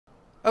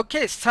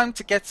Okay, it's time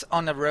to get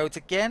on the road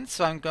again,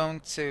 so I'm going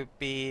to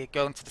be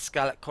going to the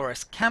Scarlet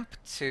Chorus camp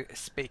to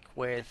speak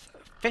with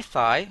Fifth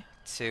Eye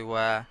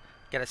to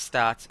get a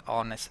start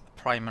on this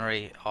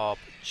primary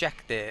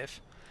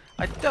objective.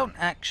 I don't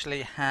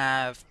actually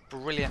have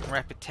brilliant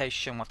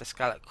reputation with the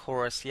Scarlet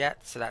Chorus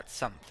yet, so that's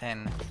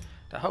something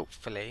that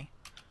hopefully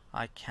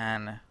I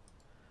can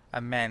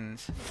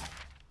amend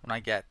when I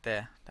get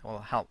there. That will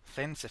help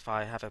things if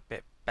I have a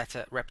bit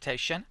better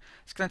reputation.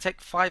 It's going to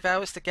take 5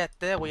 hours to get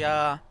there. We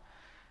are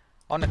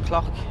on the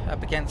clock,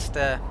 up against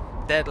the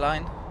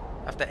deadline.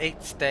 After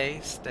 8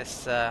 days,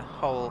 this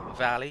whole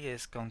valley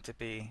is going to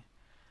be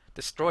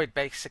destroyed,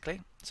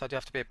 basically. So I do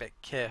have to be a bit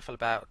careful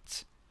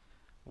about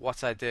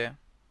what I do.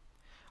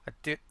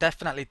 I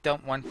definitely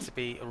don't want to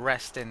be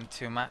resting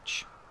too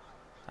much,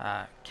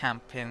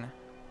 camping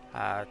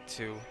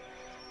to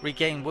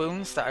regain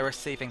wounds that I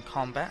receive in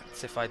combat,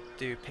 if I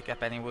do pick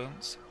up any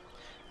wounds.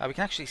 We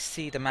can actually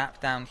see the map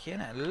down here,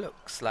 and it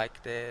looks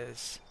like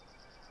there's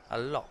a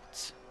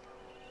lot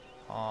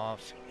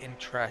of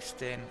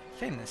interesting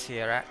things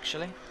here.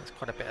 Actually, there's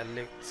quite a bit of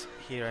loot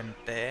here and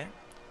there,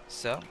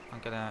 so I'm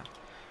gonna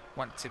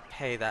want to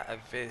pay that a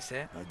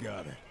visit. I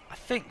got it. I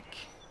think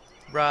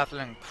rather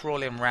than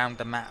crawling around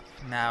the map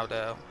now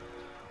though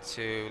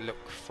to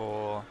look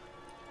for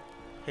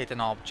hidden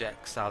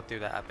objects, I'll do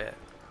that a bit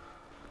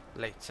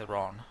later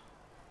on.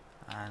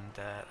 And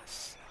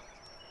let's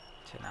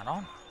turn that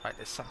on. Right,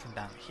 there's something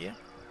down here.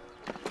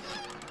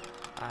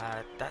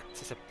 That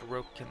is a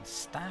broken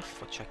staff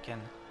which I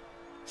can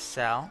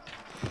sell.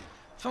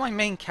 For my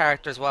main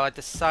character as well, I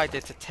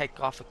decided to take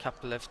off a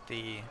couple of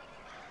the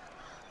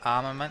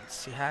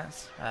armaments he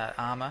has,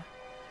 armor.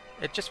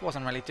 It just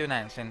wasn't really doing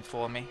anything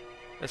for me.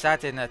 It was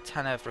adding a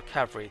ton of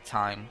recovery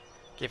time,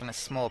 giving a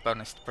small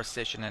bonus to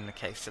precision in the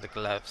case of the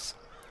gloves,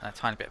 and a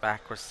tiny bit of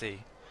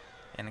accuracy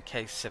in the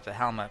case of the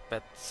helmet.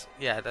 But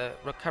yeah, the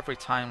recovery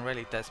time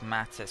really does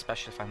matter,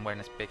 especially if I'm wearing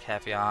this big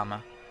heavy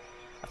armor.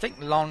 I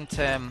think long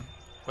term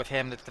with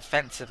him, the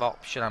defensive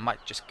option, I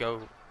might just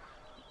go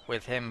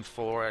with him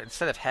for,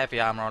 instead of heavy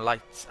armor or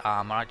light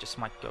armor, I just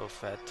might go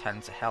for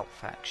tons of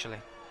health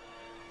actually.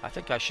 I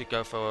think I should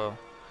go for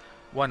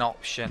one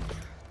option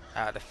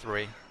out of the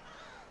 3,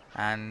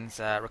 and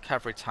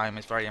recovery time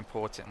is very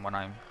important when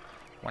I'm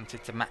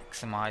wanted to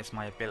maximize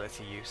my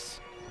ability use,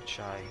 which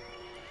I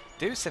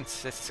do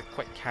since this is a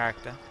quick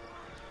character.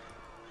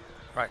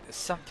 Right, there's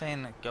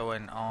something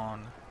going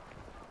on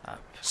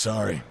up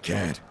Sorry,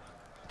 can't.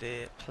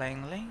 there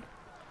plainly.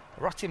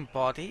 A rotting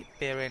body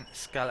bearing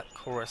Scarlet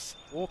Chorus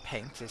war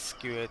paint is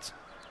skewered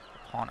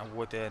upon a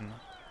wooden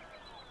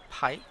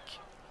pike.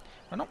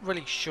 I'm not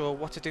really sure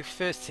what to do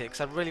first here,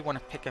 because I really want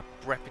to pick up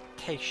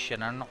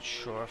reputation. I'm not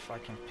sure if I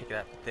can pick it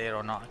up there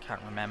or not, I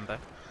can't remember.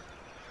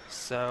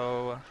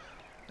 So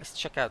let's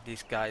check out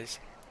these guys.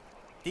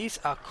 These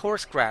are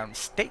chorus grounds.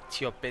 State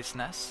your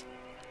business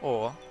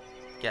or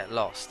get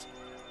lost.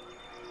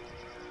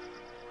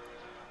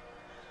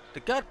 The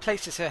guard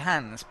places her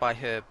hands by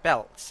her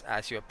belt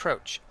as you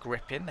approach,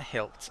 gripping the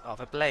hilt of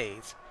a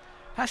blade.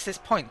 Past this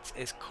point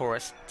is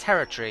chorus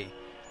territory,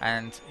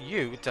 and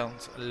you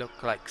don't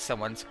look like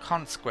someone's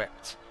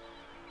conscript.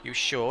 You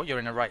sure you're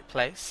in the right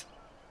place?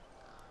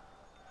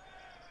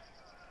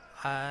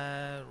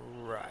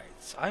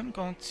 Right. I'm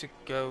going to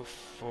go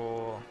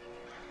for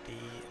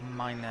the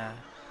minor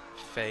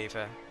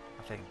favor,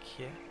 I think,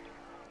 here.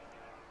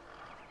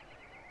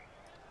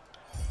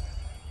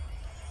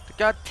 The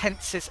guard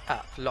tenses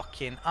up,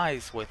 locking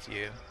eyes with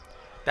you.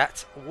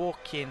 That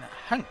walking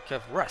hunk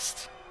of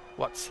rust.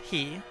 What's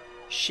he,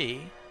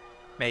 she,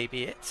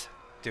 maybe it,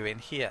 doing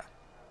here?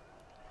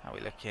 How are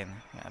we looking?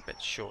 Yeah, a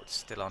bit short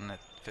still on the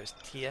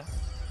first tier.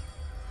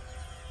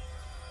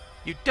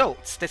 You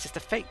dolts, this is the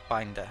Fate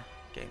Binder.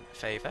 Gain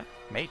favor,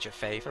 major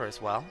favor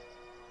as well.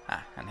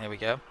 And here we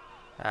go.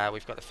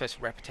 We've got the first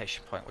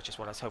reputation point, which is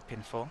what I was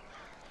hoping for.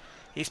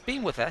 He's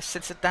been with us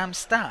since the damn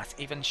start,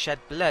 even shed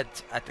blood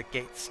at the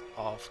gates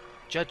of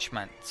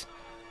judgment.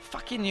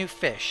 Fucking new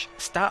fish,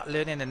 start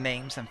learning the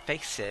names and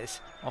faces,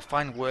 or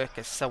find work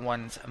as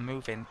someone's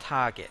moving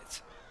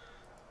target.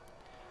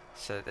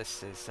 So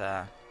this is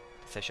a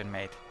decision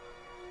made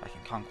like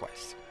in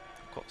Conquest,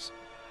 of course.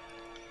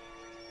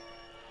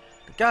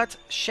 The guard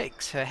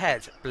shakes her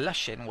head,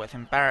 blushing with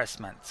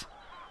embarrassment.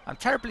 I'm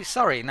terribly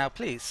sorry, now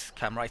please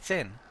come right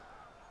in.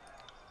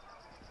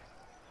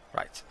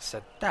 Right,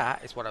 so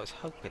that is what I was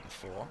hoping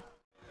for.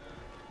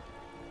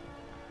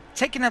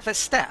 Take another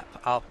step,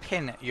 I'll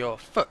pin your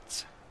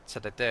foot to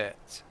the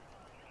dirt.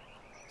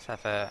 Let's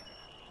have a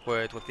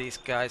word with these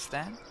guys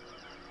then.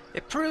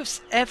 It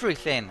proves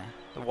everything.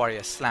 The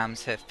warrior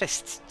slams her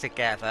fists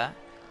together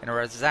in a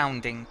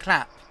resounding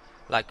clap,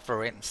 like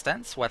for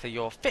instance whether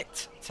you're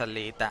fit to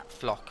lead that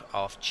flock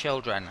of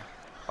children.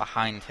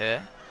 Behind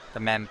her, the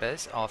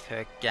members of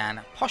her gang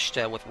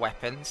posture with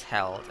weapons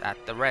held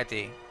at the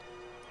ready.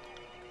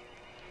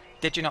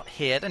 Did you not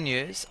hear the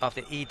news of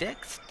the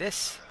edict?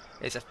 This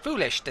is a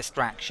foolish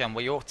distraction.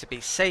 We ought to be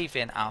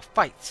saving our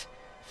fight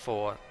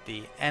for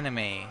the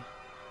enemy.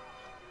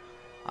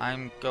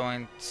 I'm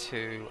going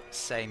to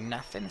say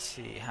nothing,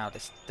 see how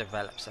this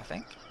develops, I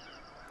think.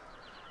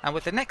 And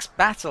with the next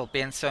battle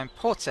being so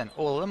important,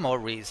 all the more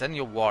reason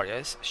your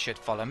warriors should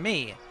follow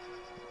me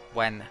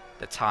when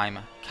the time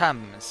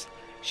comes.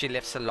 She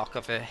lifts a lock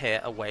of her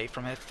hair away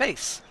from her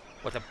face,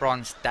 with a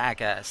bronze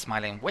dagger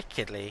smiling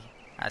wickedly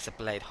as the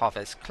blade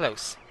hovers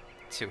close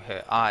to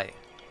her eye.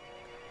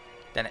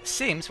 Then it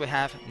seems we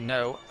have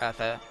no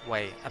other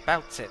way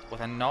about it.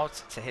 With a nod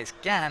to his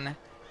Gan,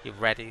 he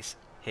readies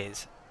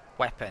his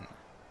weapon.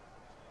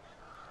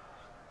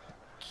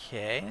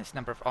 Okay, there's a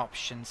number of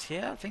options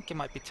here. I think it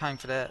might be time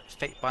for the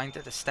Fate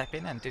Binder to step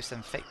in and do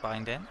some Fate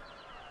Binding.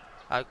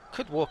 I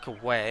could walk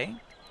away.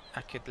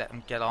 I could let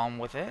him get on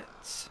with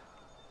it.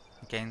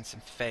 Gain some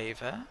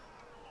favour.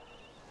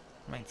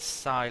 Remain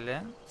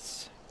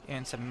silent.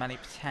 Earn some money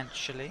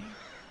potentially.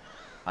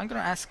 I'm going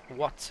to ask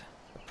what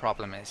the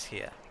problem is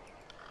here.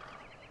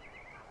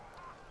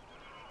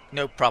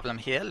 No problem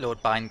here,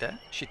 Lord Binder.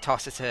 She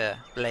tosses her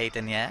blade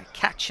in the air,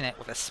 catching it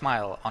with a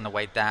smile on the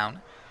way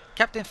down.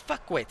 Captain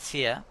Fuckwit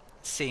here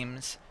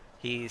seems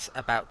he's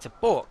about to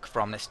balk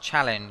from this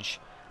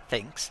challenge.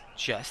 Thinks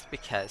just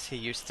because he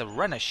used to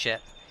run a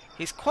ship,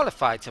 he's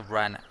qualified to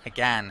run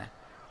again.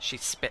 She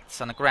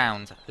spits on the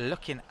ground,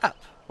 looking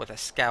up with a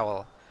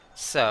scowl.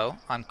 So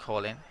I'm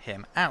calling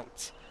him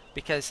out,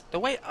 because the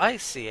way I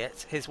see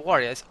it, his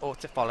warriors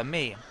ought to follow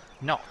me,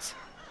 not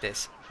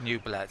this new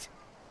blood.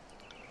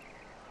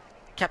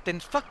 Captain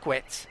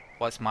Fuckwit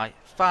was my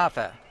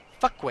father.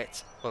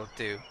 Fuckwit will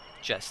do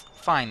just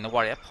fine. The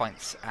warrior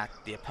points at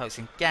the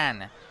opposing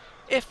Gan.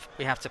 If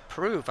we have to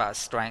prove our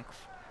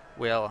strength,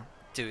 we'll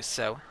do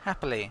so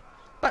happily.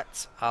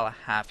 But I'll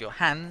have your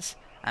hands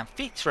and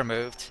feet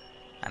removed,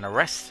 and the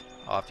rest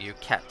of you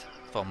kept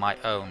for my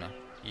own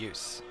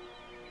use.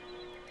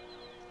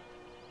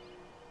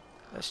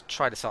 Let's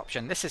try this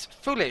option. This is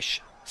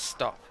foolish.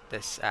 Stop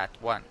this at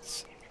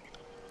once.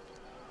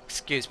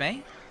 Excuse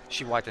me?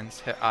 She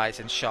widens her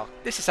eyes in shock.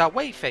 This is our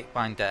way, Fate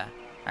Binder,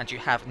 and you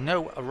have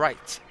no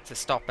right to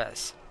stop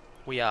us.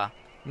 We are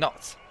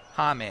not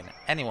harming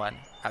anyone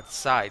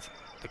outside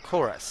the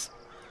chorus.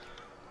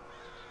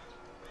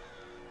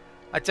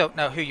 I don't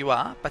know who you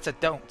are, but I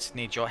don't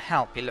need your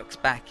help. He looks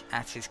back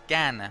at his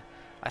Gan.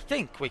 I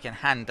think we can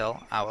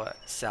handle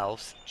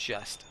ourselves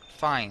just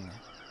fine.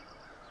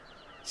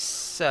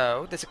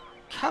 So, there's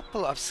a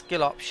couple of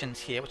skill options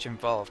here which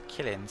involve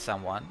killing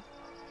someone.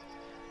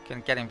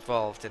 Can get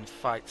involved in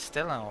fight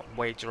still and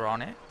wager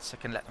on it, so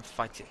I can let them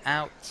fight it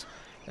out.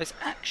 There's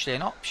actually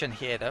an option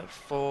here though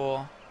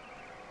for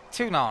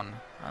Tunon,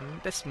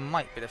 and this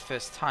might be the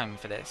first time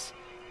for this.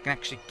 You can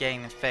actually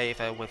gain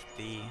favour with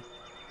the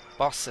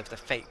boss of the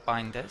Fate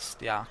Binders,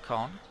 the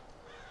Archon,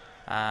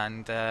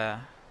 and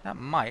that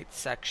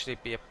might actually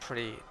be a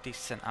pretty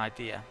decent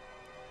idea.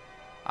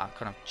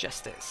 Archon of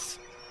Justice.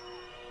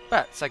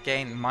 But I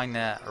gain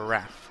minor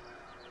wrath.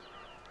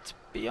 To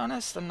be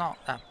honest, I'm not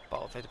that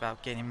bothered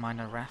about gaining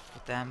minor wrath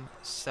with them,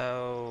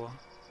 so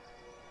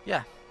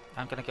yeah,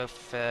 I'm gonna go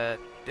for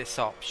this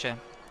option.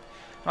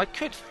 I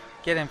could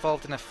get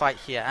involved in a fight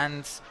here,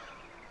 and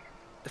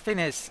the thing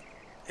is,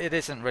 it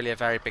isn't really a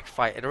very big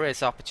fight. There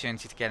is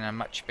opportunity to get in a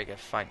much bigger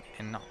fight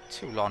in not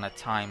too long a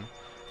time.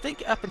 I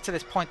think up until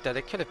this point though,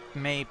 there could have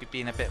maybe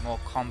been a bit more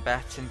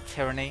combat in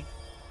Tyranny.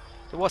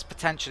 There was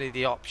potentially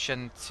the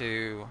option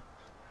to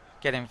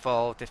get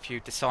involved if you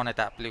dishonored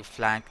that blue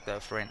flag though,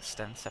 for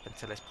instance, up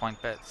until this point,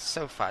 but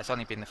so far it's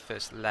only been the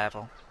first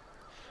level.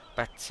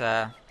 But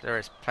there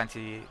is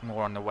plenty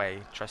more on the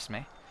way, trust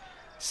me.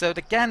 So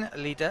the Gan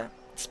leader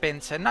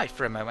spins her knife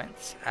for a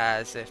moment,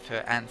 as if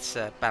her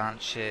answer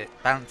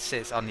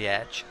bounces on the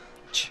edge.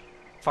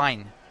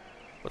 Fine.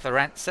 With her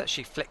answer,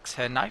 she flicks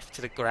her knife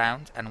to the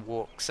ground and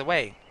walks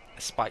away,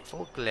 a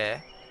spiteful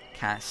glare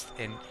cast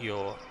in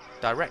your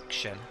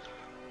direction.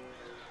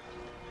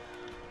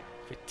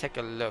 If we take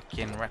a look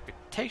in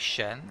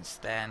reputations,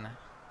 then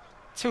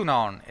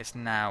Tunon is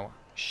now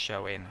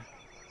showing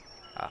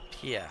up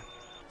here.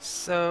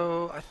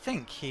 So I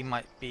think he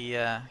might be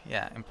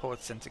yeah,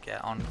 important to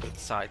get on good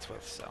sides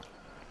with, so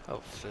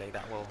hopefully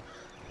that will,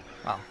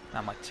 well,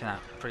 that might turn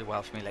out pretty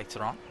well for me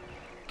later on.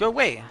 Go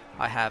away,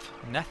 I have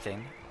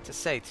nothing to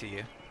say to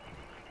you.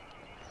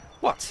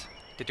 What?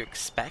 Did you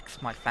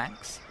expect my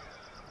thanks?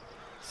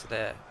 So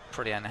they're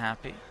pretty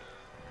unhappy.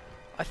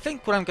 I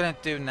think what I'm going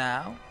to do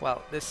now,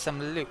 well, there's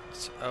some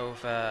loot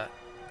over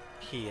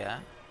here,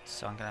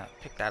 so I'm going to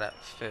pick that up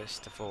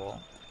first of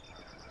all,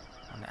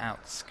 on the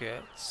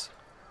outskirts.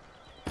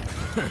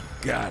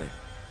 Got it.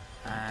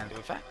 And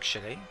we've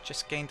actually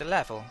just gained a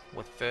level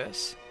with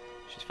Verse,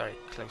 which is very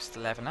close to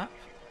leveling up.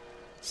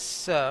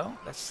 So,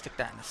 let's stick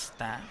that in the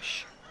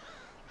stash.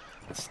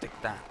 Let's stick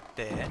that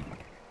there.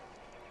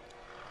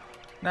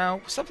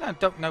 Now, something I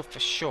don't know for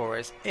sure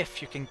is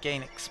if you can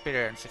gain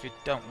experience if you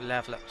don't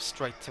level up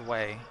straight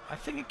away. I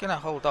think I'm going to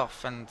hold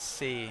off and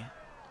see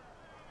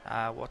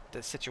what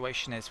the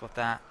situation is with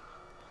that.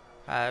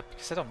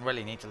 Because I don't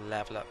really need to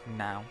level up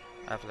now,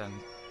 other than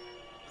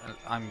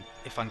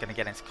if I'm going to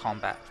get into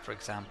combat, for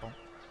example.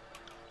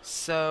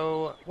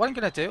 So, what I'm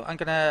going to do, I'm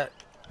going to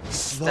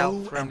Slow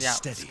stealth around and the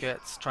steady.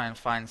 outskirts, try and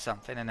find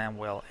something, and then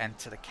we'll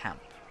enter the camp.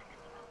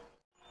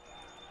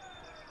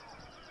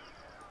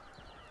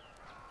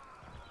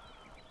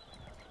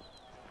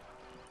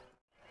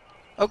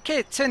 Okay,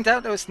 it turned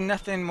out there was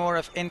nothing more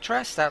of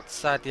interest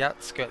outside the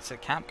outskirts of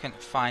the camp.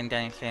 Couldn't find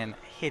anything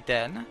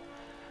hidden.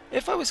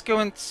 If I was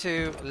going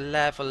to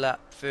level up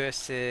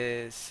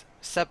versus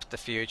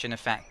subterfuge, in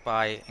effect,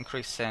 by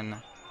increasing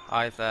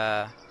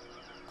either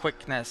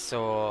quickness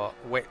or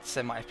wits,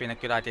 it might have been a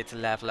good idea to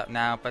level up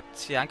now, but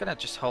yeah, I'm going to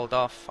just hold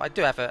off. I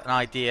do have an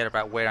idea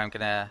about where I'm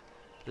going to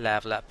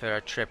level up her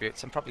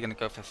attributes. I'm probably going to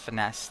go for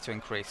finesse to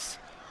increase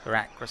her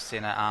accuracy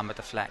and her armor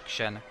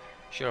deflection.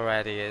 She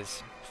already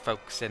is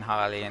focusing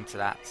highly into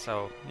that,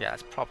 so yeah,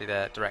 that's probably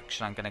the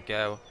direction I'm going to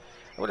go.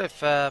 I would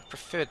have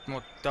preferred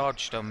more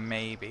dodge though,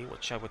 maybe,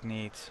 which I would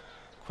need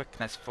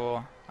quickness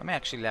for. I may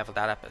actually level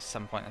that up at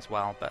some point as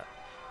well, but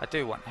I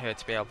do want her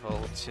to be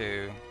able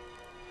to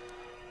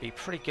be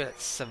pretty good at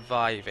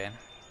surviving,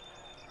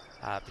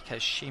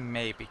 because she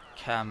may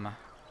become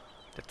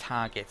the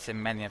target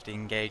in many of the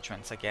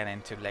engagements I get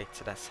into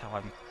later. That's how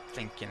I'm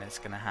thinking it's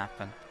going to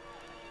happen.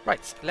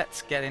 Right,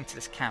 let's get into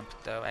this camp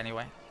though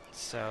anyway.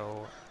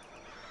 So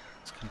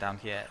let's come down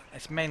here.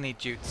 It's mainly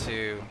due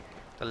to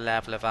the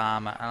level of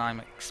armor, and I'm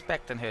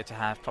expecting her to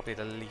have probably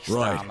the least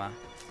armor,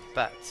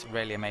 but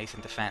really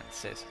amazing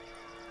defenses.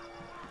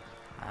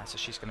 So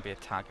she's going to be a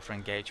target for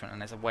engagement,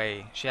 and there's a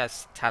way, she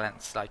has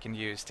talents that I can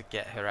use to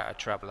get her out of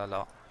trouble a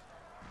lot.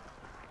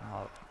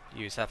 I'll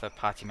use other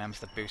party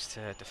members to boost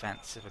her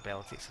defensive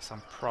abilities, as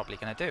I'm probably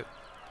going to do.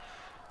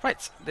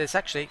 Right, there's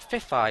actually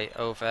Fifth Eye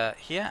over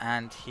here,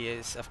 and he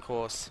is of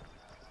course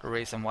the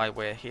reason why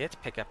we're here, to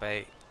pick up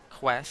a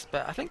quest.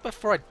 But I think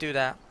before I do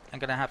that, I'm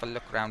going to have a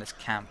look around this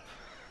camp,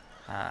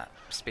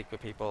 speak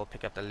with people,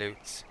 pick up the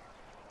loot,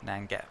 and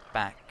then get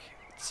back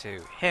to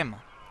him.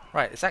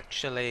 Right, there's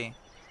actually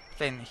a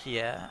thing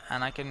here,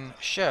 and I can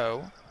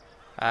show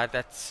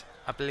that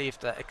I believe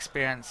that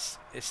experience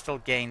is still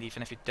gained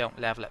even if you don't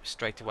level up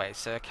straight away.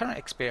 So current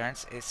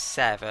experience is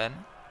 7.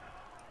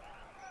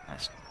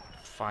 Let's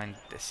find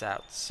this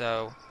out.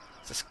 So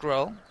it's a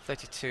scroll,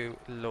 32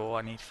 lore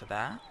I need for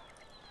that.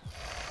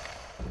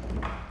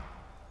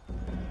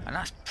 And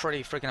that's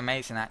pretty freaking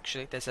amazing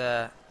actually. There's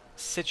a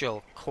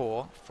sigil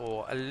core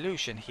for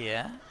illusion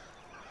here,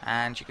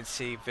 and you can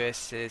see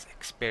versus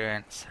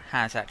experience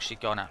has actually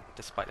gone up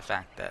despite the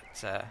fact that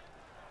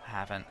I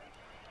haven't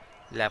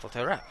leveled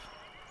her up,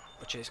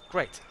 which is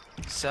great.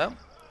 So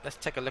let's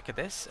take a look at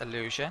this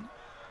illusion,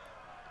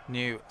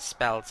 new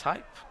spell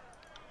type,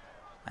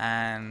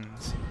 and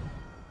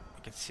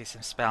you can see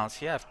some spells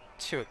here. I have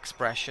 2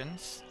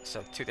 expressions,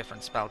 so 2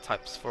 different spell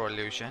types for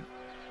illusion.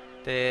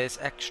 There's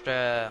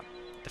extra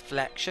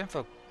deflection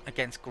for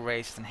against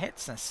grazes and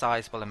hits, and a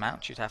sizable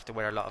amount. You'd have to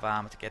wear a lot of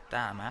armor to get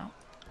that amount,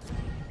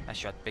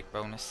 unless you had big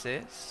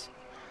bonuses.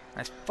 And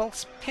there's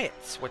false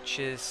pits, which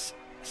is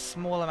a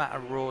small amount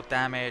of raw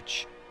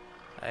damage,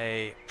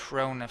 a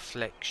prone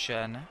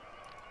affliction,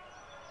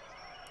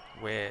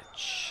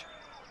 which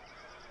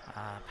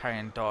parry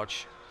and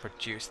dodge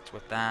produced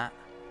with that.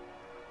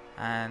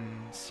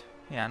 And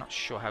yeah, I'm not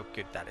sure how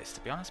good that is,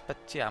 to be honest, but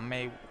yeah, I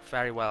may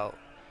very well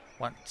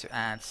want to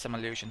add some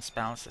illusion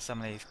spells to some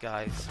of these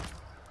guys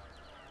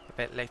a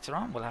bit later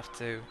on. We'll have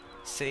to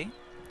see.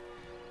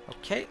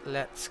 Okay,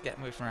 let's get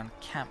moving around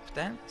camp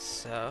then.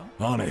 So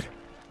On it.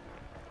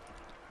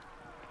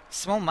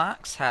 small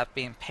marks have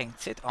been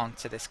painted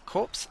onto this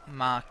corpse,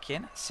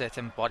 marking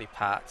certain body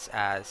parts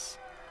as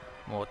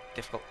more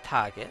difficult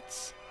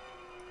targets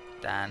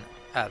than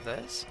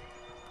others.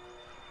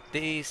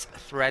 These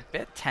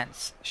threadbare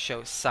tents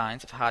show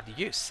signs of hard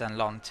use and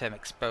long-term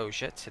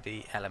exposure to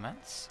the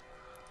elements.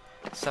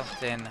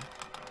 Something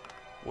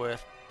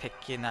worth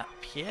picking up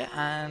here,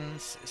 and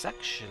it's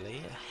actually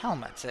a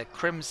helmet, a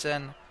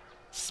crimson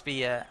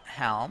spear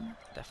helm.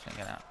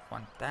 Definitely gonna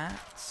want that.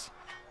 Let's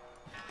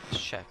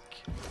check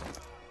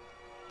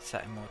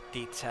that in more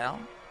detail.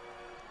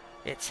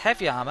 It's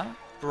heavy armor,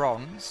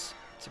 bronze.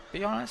 To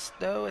be honest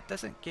though, it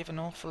doesn't give an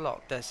awful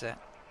lot, does it?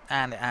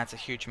 And it adds a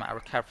huge amount of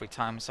recovery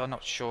time, so I'm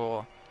not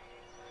sure.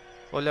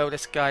 Although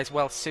this guy's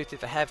well suited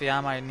for heavy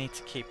armor, I need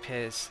to keep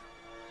his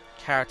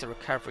character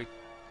recovery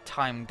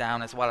time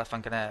down as well if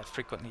I'm going to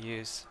frequently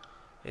use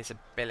his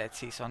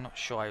ability, so I'm not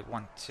sure I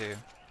want to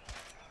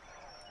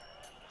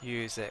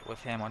use it with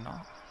him or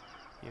not,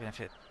 even if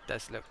it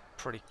does look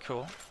pretty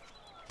cool.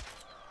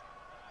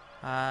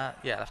 Yeah,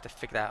 I'll have to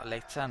figure that out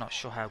later. I'm not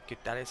sure how good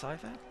that is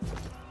either.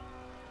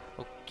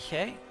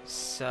 Okay,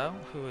 so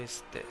who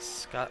is this?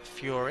 Scarlet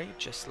Fury,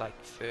 just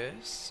like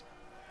first.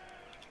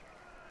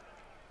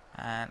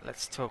 And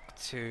let's talk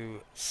to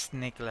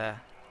Snigler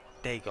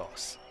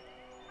Dagos.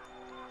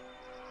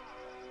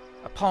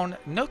 Upon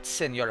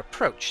noticing your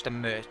approach, the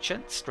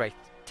merchant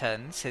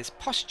straightens his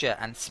posture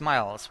and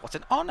smiles. What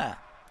an honor!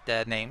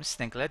 The name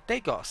Snigler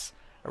Dagos,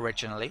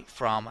 originally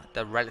from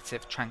the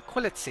relative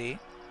tranquility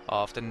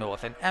of the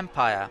Northern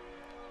Empire.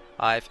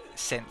 I've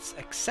since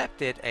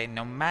accepted a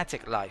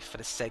nomadic life for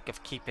the sake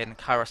of keeping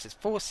Kairos'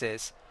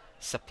 forces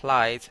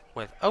supplied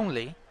with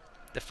only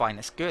the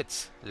finest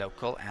goods,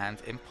 local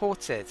and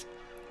imported.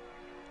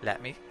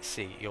 Let me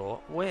see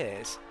your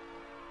wares.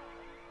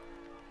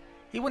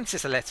 He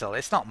winces a little.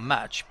 It's not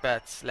much,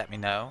 but let me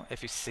know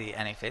if you see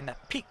anything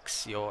that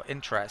piques your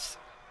interest.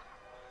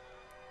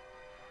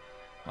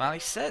 Well, he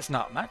says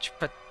not much,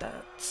 but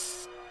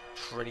that's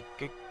pretty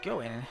good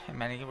going in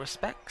many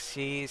respects.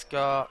 He's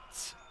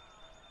got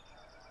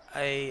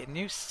a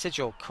new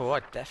sigil core.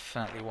 I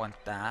definitely want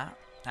that.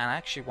 And I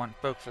actually want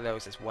both of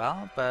those as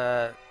well,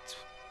 but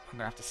I'm going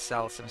to have to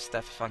sell some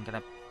stuff if I'm going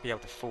to be able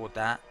to afford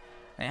that.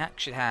 And he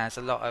actually has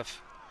a lot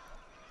of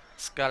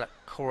Scarlet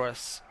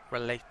Chorus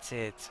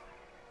related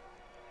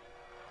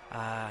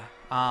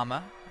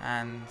armor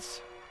and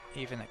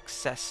even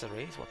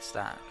accessories. What's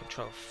that?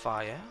 Control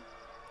fire,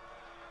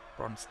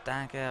 bronze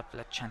dagger,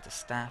 blood chanter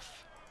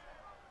staff,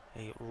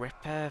 a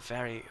ripper,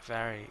 very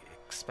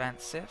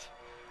expensive.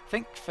 I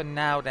think for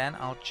now then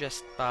I'll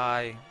just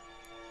buy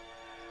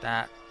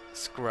that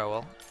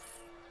scroll.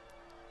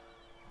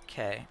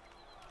 Okay.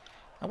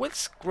 And with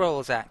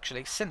scrolls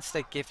actually, since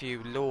they give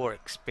you lore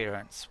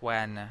experience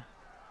when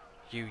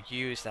you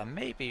use them,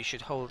 maybe you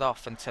should hold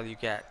off until you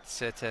get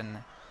certain,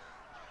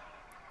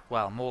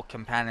 well, more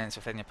companions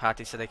within your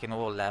party so they can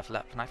all level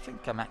up. And I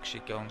think I'm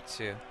actually going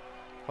to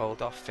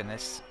hold off in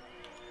this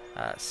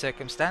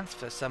circumstance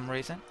for some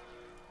reason.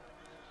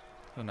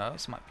 Who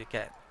knows, might be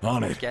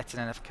getting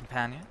enough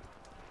companion.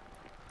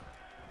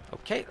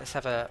 Okay, let's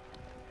have a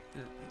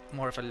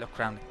more of a look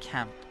around the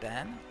camp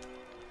then.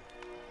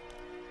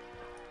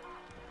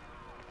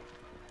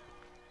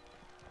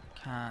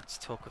 Can't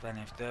talk with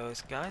any of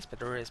those guys, but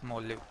there is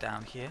more loot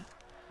down here.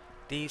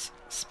 These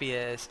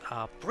spears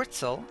are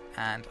brittle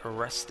and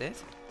rusted.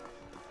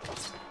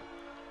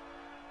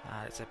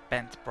 There's a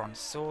bent bronze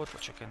sword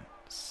which I can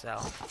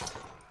sell.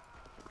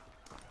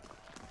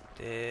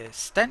 The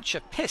stench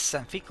of piss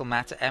and fecal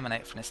matter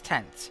emanate from his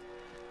tent.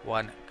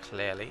 One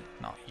clearly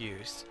not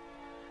used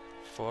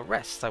for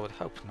rest, I would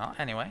hope not,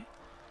 anyway.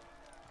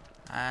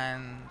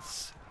 And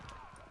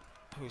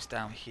who's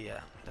down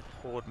here? The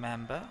Horde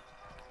member.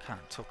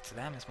 Can't talk to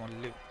them, there's more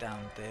loot down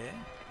there.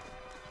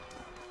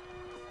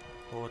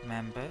 Horde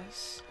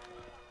members.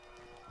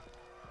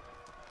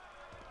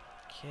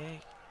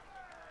 Okay.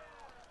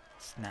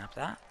 Snap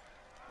that.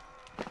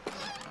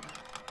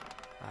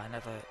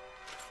 Another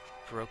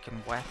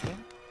broken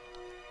weapon.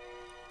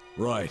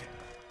 Right.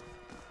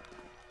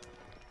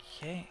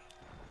 Okay.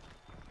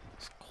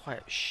 There's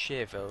quite a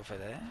shiv over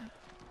there.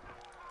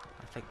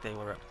 I think they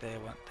were up there,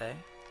 weren't they?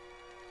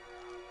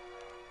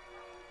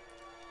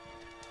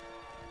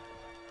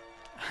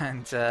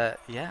 And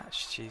yeah,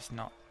 she's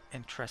not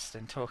interested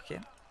in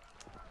talking.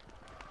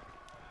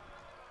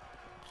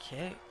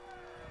 Okay.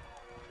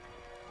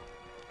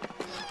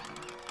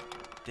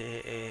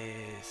 There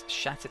is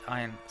shattered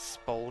iron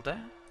spolder.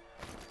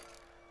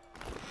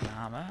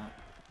 Armor.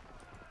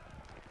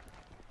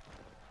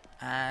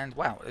 And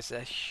wow, there's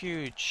a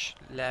huge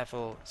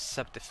level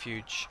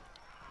subterfuge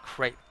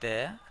crate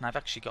there, and I've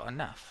actually got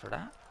enough for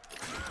that.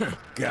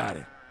 Got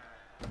it.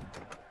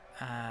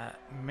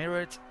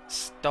 Mirrored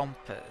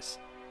stompers,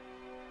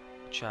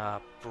 which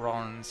are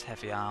bronze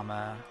heavy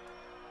armor.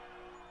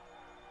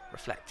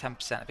 Reflect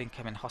 10% of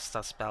incoming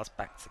hostile spells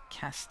back to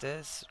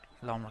casters.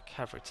 Long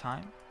recovery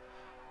time.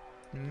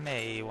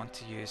 May want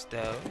to use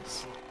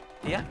those.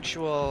 The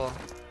actual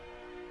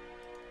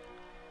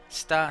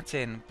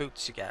starting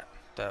boots you get,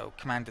 though,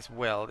 Commander's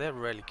Will, they're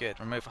really good.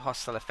 Remove a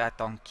hostile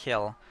effect on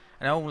kill,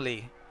 and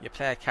only your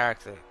player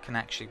character can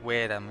actually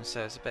wear them,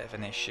 so it's a bit of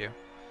an issue.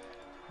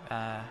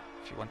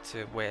 If you want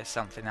to wear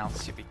something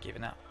else, you'll be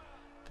giving up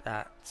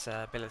that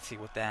ability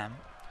with them.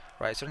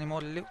 Right, is there any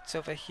more loot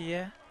over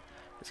here?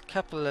 There's a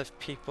couple of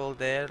people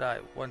there that I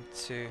want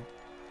to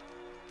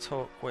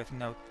talk with,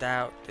 no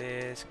doubt.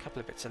 There's a couple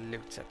of bits of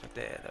loot up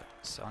there, though,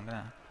 so I'm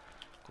gonna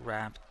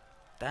grab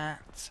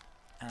that.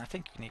 And I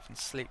think you can even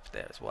sleep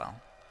there as well.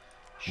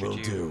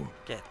 Should you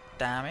get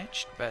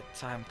damaged, but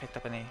I haven't picked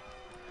up any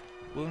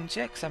wounds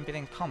yet because I haven't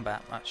been in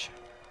combat much.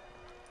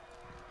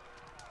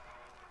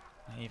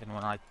 Even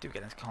when I do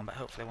get into combat,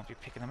 hopefully I won't be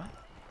picking them up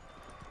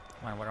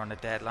when we're on a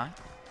deadline.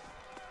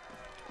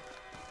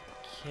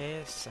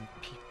 Okay, some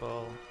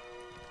people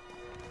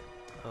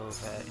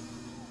over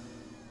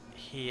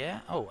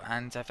here. Oh,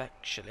 and I've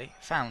actually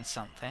found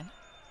something.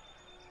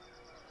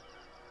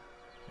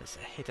 There's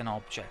a hidden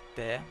object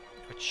there,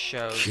 which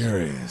shows...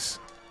 Curious.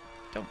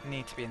 Don't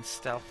need to be in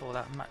stealth all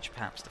that much,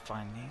 perhaps, to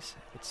find these,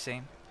 it would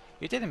seem.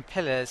 You did in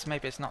Pillars,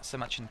 maybe it's not so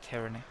much in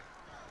Tyranny.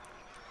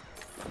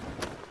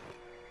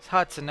 It's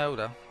hard to know,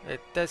 though.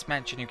 It does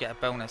mention you get a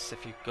bonus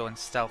if you go in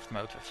stealth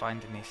mode for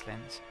finding these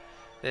things.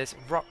 There's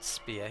Rot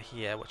Spear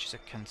here, which is a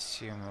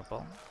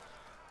consumable.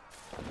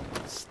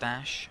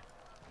 Stash.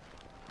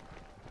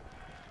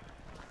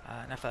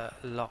 Another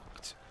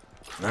locked.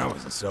 That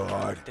wasn't so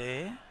hard.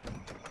 There.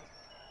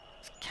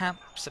 It's camp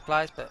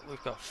supplies, but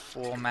we've got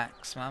 4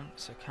 maximum,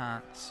 so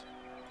can't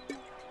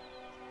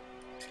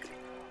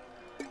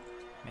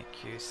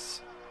make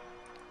use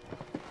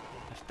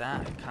of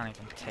that. I can't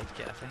even take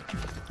it, I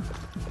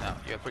think. No,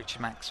 you're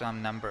breaching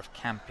maximum number of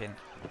camping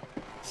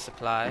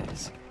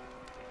supplies.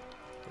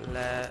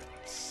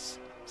 Let's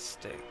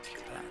stick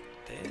that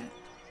there.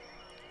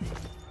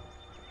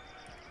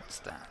 What's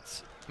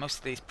that? Most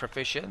of these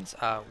provisions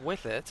are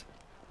withered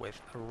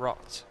with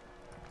rot.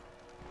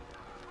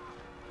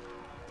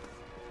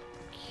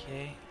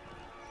 Okay.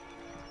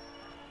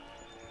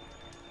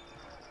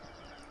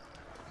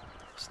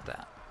 What's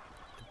that?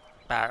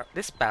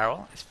 This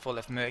barrel is full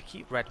of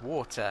murky red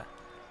water,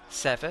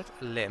 severed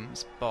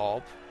limbs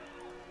bob,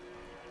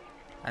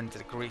 and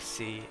a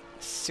greasy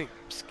soup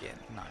skin.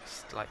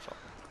 Nice, delightful.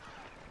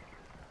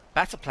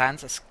 Battle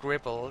plans are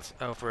scribbled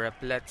over a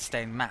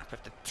blood-stained map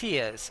of the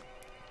tiers.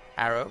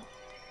 Arrows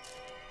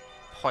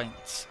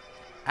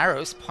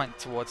point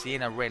towards the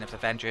inner rim of the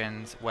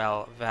Vendrian's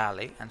Well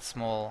Valley, and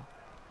small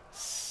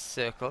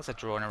circles are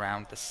drawn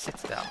around the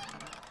citadel.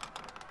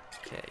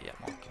 Okay, yeah,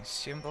 more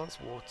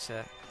consumables,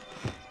 water,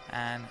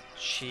 and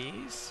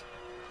cheese.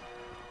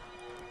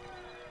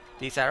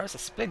 These arrows are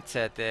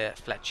splintered, their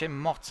fletcher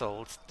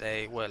mottled.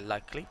 They were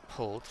likely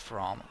pulled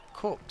from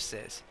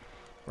corpses.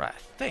 Right,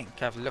 I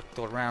think I've looked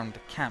all around the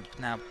camp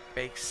now,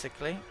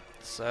 basically.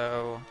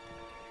 So,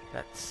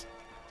 let's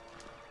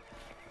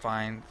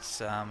find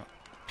some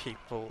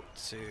people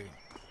to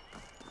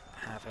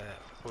have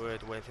a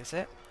word with, is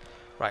it?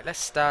 Right, let's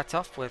start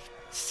off with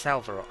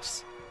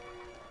Salvaros.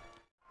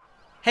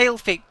 Hail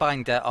Feet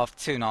Binder of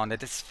Tunon, the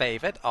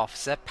disfavoured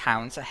officer,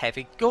 pounds a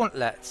heavy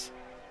gauntlet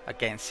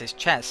against his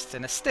chest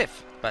in a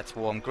stiff but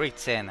warm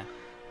greeting.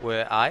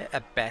 Were I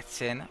a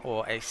betting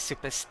or a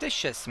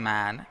superstitious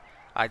man,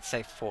 I'd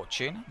say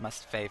fortune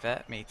must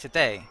favour me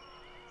today.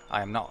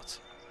 I am not.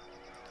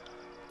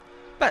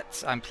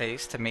 But I'm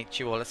pleased to meet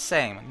you all the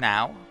same.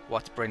 Now,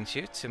 what brings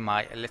you to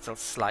my little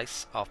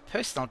slice of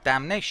personal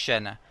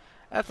damnation,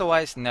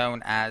 otherwise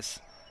known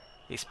as...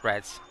 He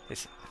spreads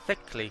his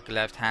thickly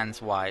gloved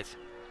hands wide.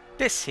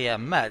 This here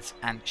mud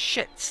and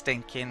shit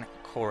stinking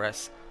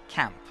chorus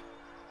camp.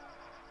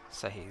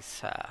 So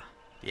he's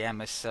the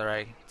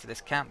emissary to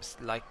this camp,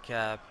 like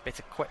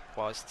Bitter Quip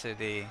was to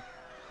the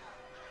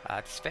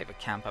disfavored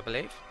camp, I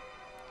believe.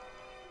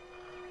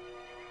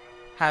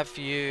 Have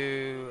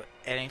you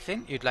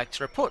anything you'd like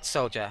to report,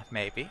 soldier?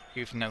 Maybe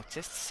you've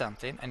noticed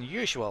something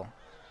unusual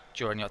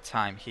during your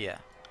time here.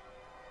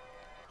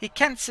 He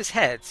cants his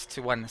head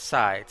to one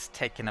side,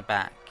 taken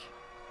aback.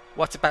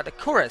 What about the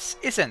chorus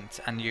isn't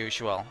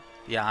unusual?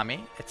 The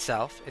army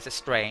itself is a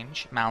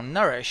strange,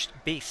 malnourished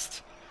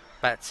beast.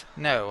 But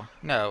no,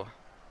 the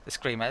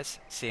screamers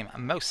seem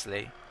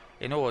mostly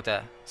in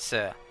order,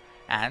 sir.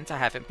 And I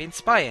haven't been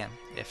spying,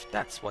 if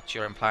that's what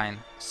you're implying,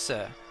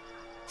 sir.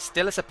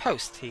 Still as a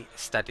post, he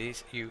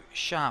studies you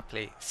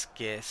sharply,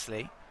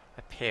 scarcely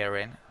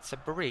appearing to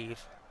breathe.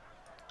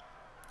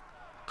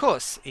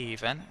 Course,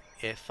 even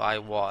if I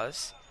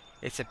was,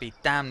 it'd be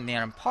damn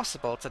near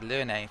impossible to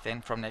learn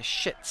anything from this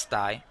shit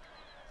sty.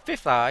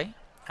 Fifth Eye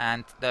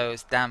and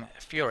those damn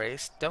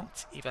furies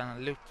don't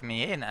even loop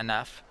me in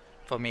enough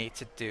for me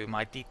to do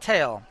my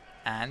detail,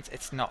 and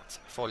it's not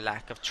for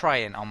lack of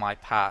trying on my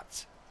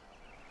part.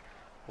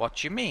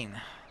 What you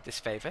mean?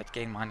 Disfavored,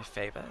 gain minor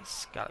favour.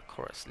 Scarlet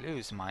Chorus,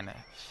 lose minor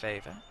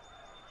favour.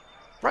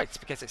 Right,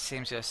 because it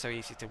seems you're so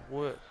easy to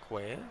work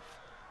with.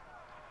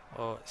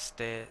 Or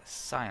stare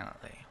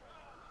silently.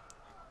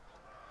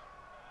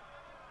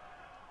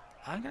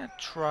 I'm gonna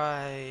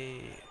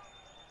try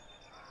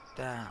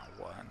that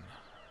one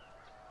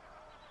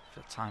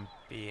for the time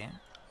being.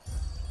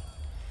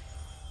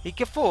 He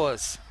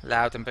guffaws,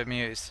 loud and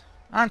bemused.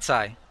 Aren't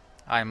I?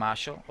 I,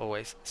 Marshall,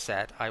 always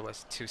said I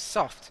was too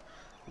soft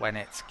when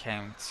it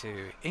came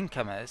to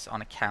incomers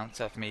on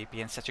account of me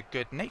being such a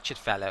good-natured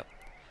fellow.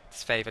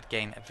 Disfavored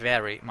gain a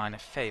very minor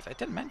favour. I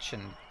didn't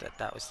mention that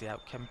that was the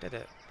outcome, did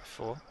it,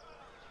 before?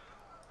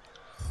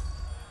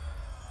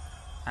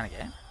 And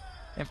again.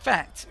 In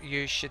fact,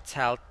 you should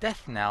tell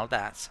Death Knell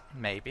that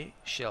maybe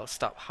she'll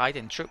stop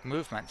hiding troop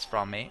movements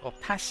from me or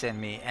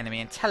passing me enemy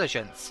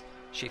intelligence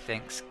she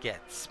thinks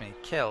gets me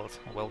killed,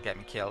 or will get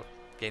me killed.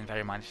 Gain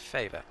very minor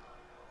favour.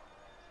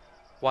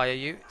 Why are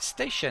you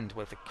stationed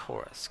with the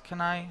chorus?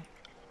 Can I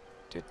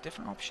do a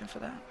different option for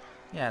that?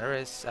 Yeah, there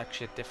is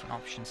actually a different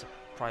option,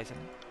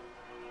 surprisingly.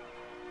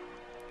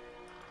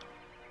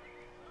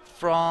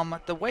 From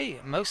the way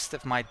most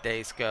of my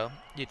days go,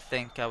 you'd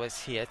think I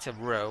was here to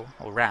row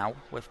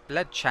with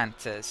blood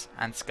chanters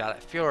and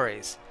scarlet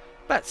furies,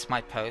 but my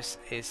post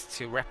is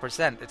to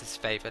represent the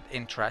disfavoured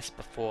interest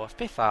before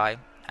Fifth Eye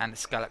and the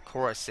scarlet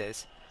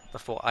choruses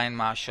before Iron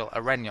Marshal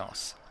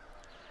Arenos.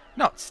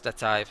 Not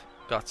that I've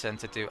gotten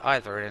to do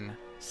either in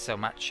so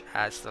much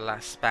as the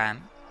last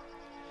span.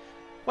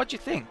 What do you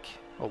think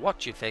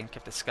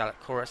of the Scarlet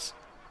Chorus?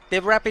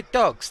 They're rabid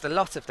dogs, the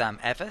lot of them.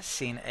 Ever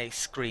seen a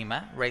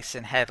screamer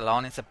racing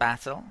headlong into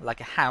battle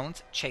like a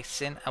hound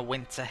chasing a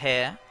winter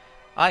hare?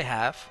 I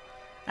have,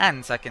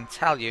 and I can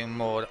tell you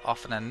more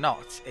often than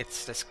not,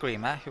 it's the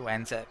screamer who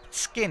ends up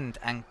skinned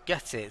and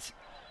gutted.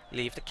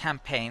 Leave the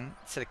campaign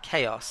to the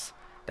chaos,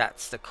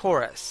 that's the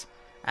chorus,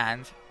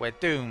 and we're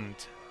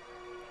doomed.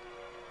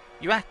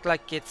 You act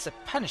like it's a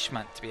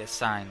punishment to be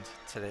assigned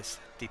to this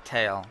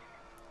detail,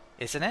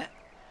 isn't it?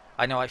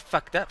 I know I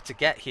fucked up to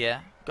get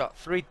here. Got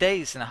 3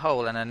 days in a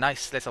hole and a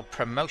nice little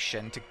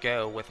promotion to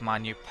go with my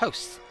new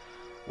post.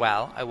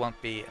 Well, I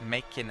won't be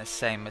making the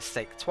same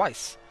mistake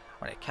twice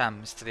when it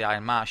comes to the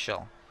Iron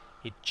Marshal.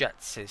 He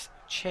juts his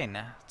chin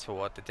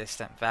toward the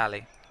distant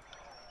valley.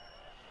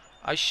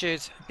 I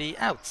should be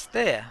out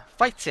there,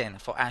 fighting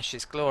for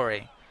Ash's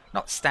glory,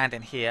 not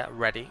standing here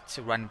ready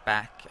to run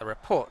back a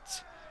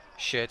report,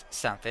 should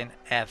something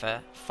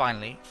ever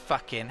finally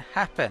fucking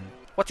happen.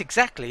 What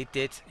exactly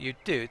did you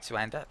do to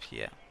end up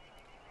here?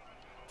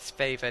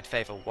 Favoured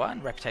favour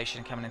 1,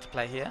 reputation coming into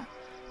play here.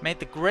 Made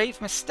the grave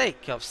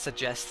mistake of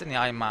suggesting the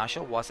Iron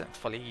Marshal wasn't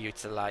fully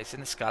utilising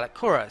the Scarlet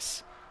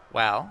Chorus.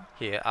 Well,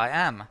 here I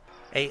am.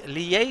 A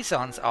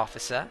liaisons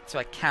officer to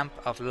a camp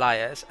of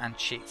liars and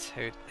cheats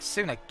who'd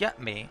sooner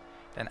gut me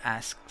than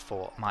ask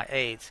for my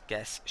aid.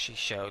 Guess she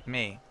showed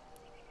me.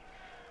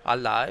 Our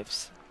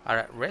lives are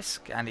at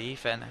risk, and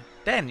even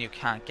then you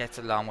can't get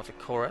along with the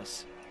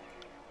chorus.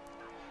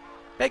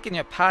 Begging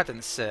your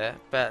pardon, sir,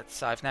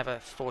 but I've never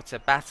fought a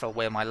battle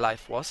where my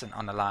life wasn't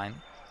on the line.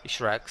 He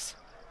shrugs.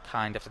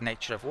 Kind of the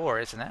nature of war,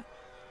 isn't it?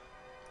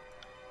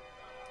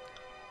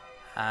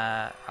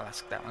 I'll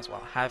ask that one as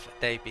well. Have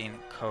they been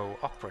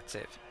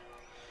cooperative?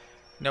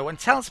 No one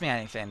tells me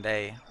anything.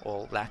 They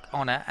all lack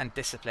honour and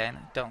discipline.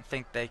 Don't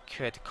think they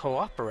could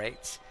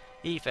cooperate,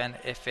 even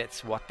if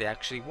it's what they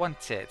actually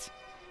wanted.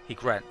 He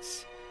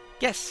grunts.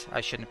 Guess I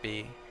shouldn't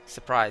be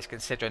surprised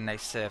considering they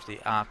serve the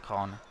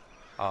Archon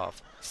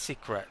of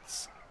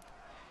Secrets.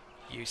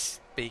 You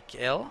speak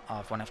ill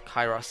of one of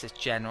Kairos'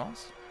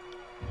 generals?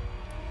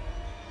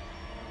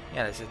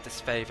 Yeah, there's a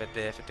disfavour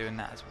there for doing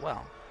that as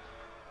well.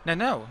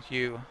 No,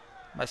 you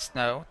must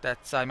know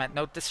that I meant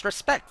no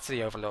disrespect to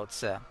the Overlord,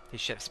 sir. He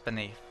shifts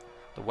beneath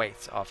the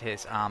weight of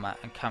his armour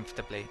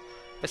uncomfortably.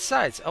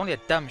 Besides, only a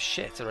dumb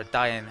shit or a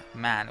dying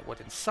man would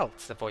insult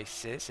the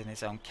voices in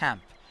his own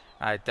camp.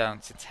 I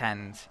don't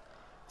intend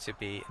to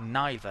be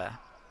neither.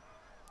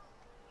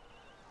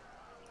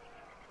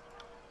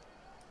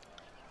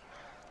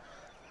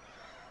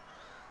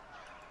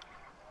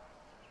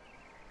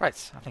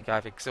 Right, I think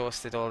I've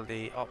exhausted all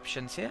the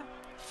options here.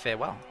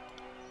 Farewell.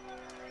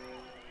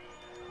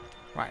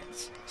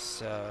 Right,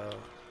 so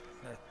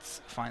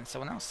let's find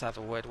someone else to have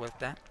a word with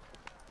then.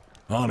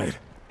 On it.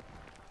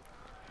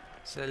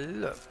 So it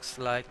looks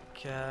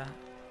like there's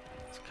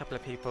a couple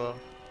of people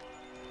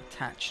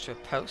attached to a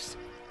post.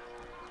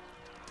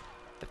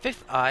 The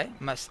Fifth Eye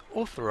must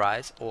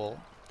authorize all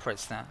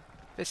prisoner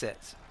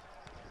visits.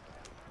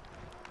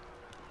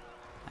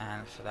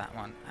 And for that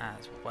one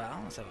as well,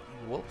 there's a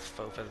wolf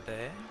over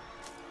there.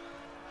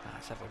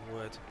 Let's have a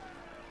word.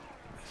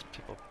 There's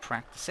people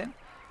practicing.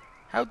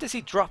 How does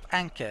he drop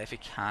anchor if he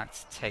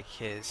can't take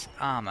his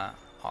armour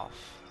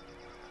off?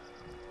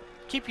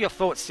 Keep your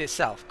thoughts to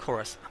yourself,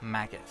 Chorus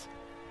Maggot,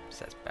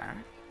 says Barrack.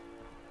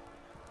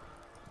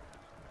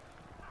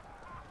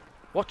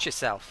 Watch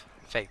yourself,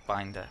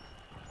 Fatebinder.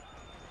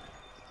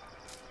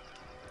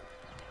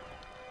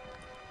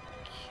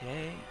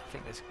 Okay, I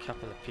think there's a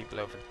couple of people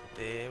over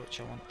there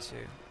which I want to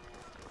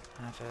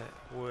have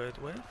a word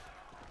with.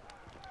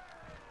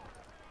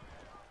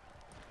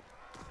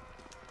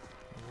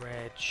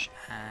 Reg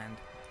and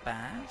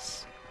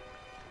Baz.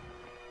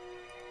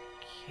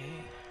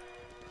 Okay.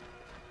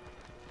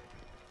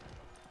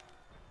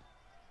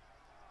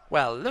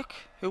 Well, look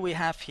who we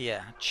have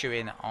here,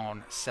 chewing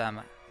on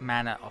some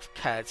manner of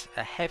cud.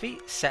 A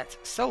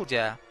heavy-set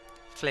soldier,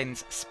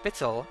 Flynn's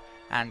spittle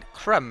and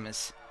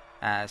crumbs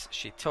as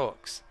she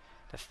talks.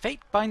 The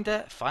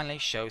Fatebinder finally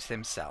shows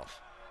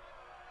himself.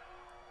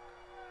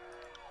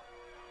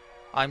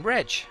 I'm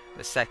Reg,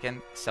 the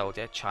second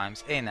soldier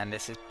chimes in, and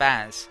this is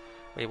Baz.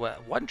 We were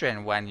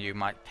wondering when you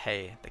might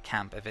pay the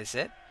camp a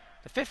visit.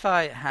 The Fifth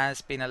Eye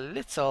has been a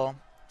little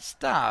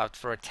starved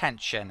for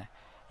attention.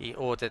 He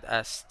ordered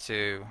us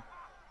to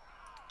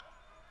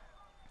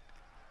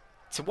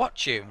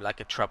watch you like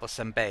a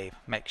troublesome babe.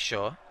 Make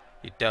sure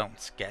you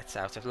don't get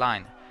out of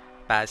line.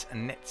 Baz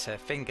knits her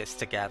fingers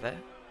together,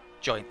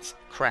 joints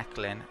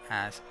crackling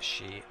as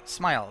she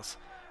smiles.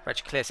 Reg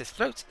clears his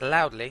throat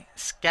loudly,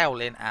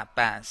 scowling at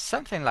Baz.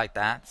 Something like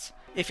that.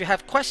 If you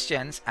have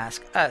questions,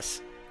 ask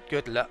us.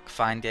 Good luck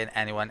finding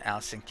anyone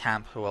else in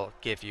camp who will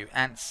give you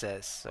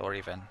answers, or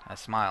even a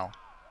smile.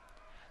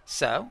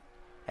 So,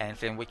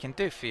 anything we can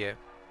do for you?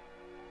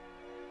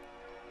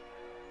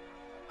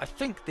 I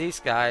think these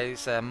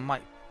guys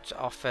might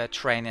offer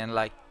training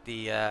like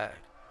the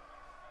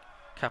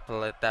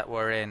couple that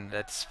were in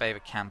the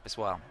disfavored camp as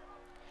well.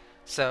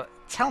 So,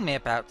 tell me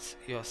about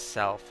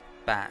yourself,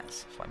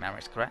 Baz, if my memory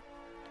is correct.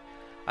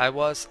 I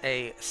was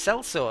a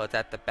sellsword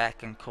at the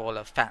beck and call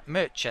of fat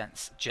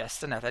merchants,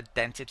 just another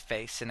dented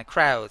face in the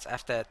crowd.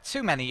 After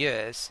too many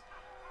years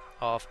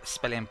of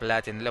spilling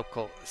blood in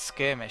local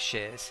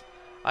skirmishes,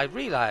 I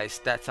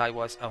realized that I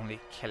was only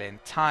killing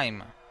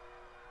time.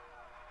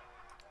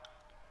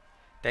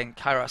 Then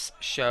Kairos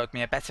showed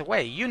me a better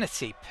way,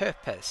 unity,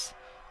 purpose.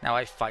 Now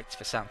I fight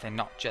for something,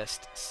 not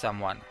just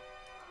someone.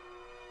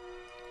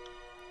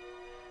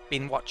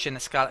 Been watching the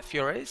Scarlet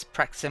Furies,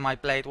 practicing my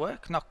blade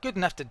work. Not good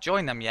enough to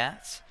join them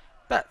yet,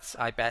 but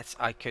I bet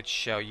I could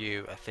show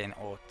you a thing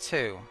or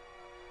two.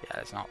 Yeah,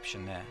 there's an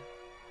option there.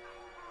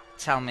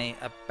 Tell me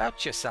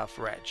about yourself,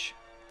 Reg.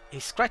 He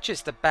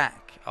scratches the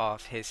back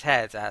of his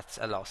head at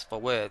a loss for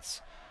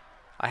words.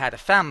 I had a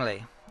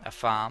family, a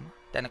farm,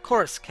 then a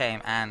chorus came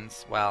and,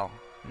 well,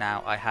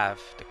 now I have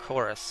the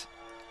chorus.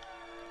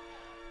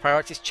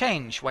 Priorities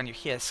change when you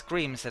hear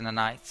screams in the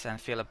night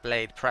and feel a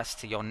blade pressed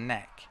to your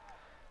neck.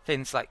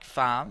 Things like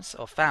farms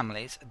or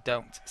families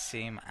don't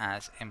seem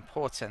as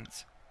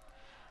important.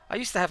 I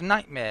used to have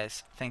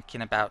nightmares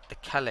thinking about the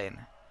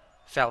culling.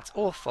 Felt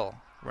awful,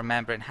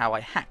 remembering how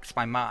I hacked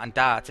my ma and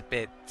dad to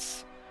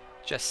bits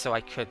just so I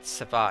could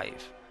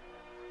survive.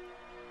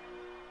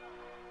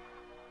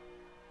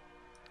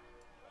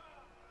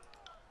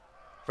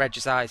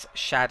 Reg's eyes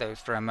shadowed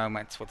for a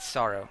moment with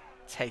sorrow,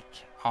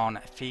 take on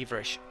a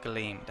feverish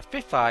gleam. The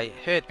fifth eye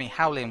heard me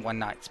howling one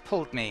night,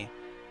 pulled me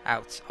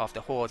out of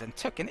the horde and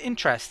took an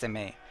interest in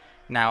me.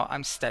 Now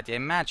I'm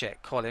studying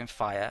magic, calling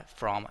fire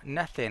from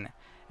nothing.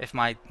 If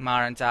my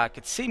ma and dad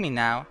could see me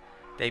now,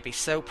 they'd be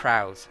so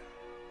proud.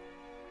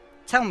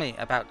 Tell me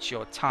about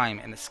your time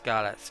in the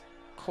Scarlet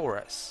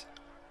Chorus.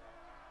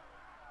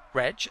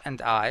 Reg and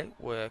I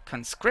were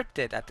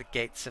conscripted at the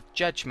gates of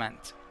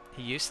judgment.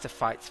 He used to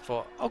fight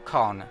for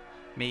Ocon,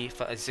 me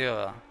for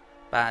Azure.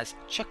 Baz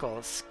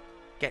chuckles,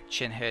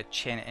 sketching her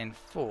chin in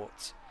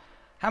thought.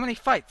 How many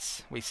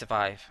fights we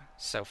survive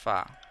so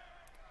far?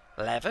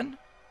 11?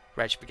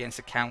 Reg begins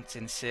to count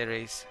in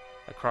series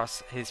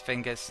across his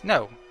fingers.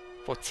 No,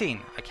 14.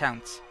 I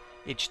count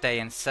each day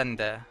and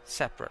Sunday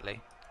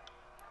separately.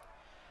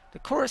 The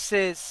chorus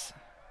is...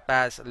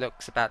 Baz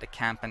looks about the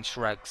camp and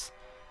shrugs.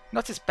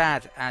 Not as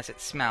bad as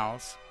it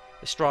smells.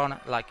 The strong,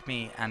 like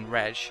me and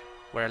Reg,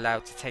 we're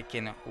allowed to take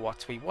in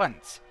what we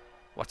want,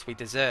 what we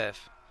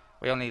deserve.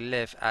 We only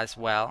live as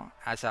well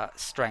as our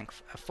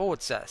strength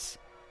affords us,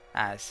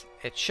 as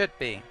it should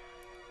be.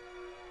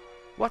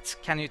 What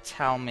can you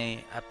tell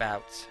me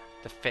about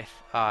the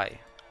fifth eye?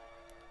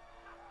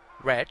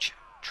 Reg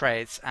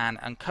trades an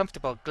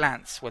uncomfortable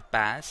glance with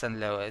Baz and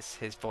lowers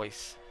his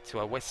voice to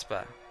a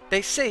whisper.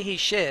 They say he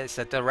shares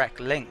a direct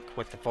link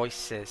with the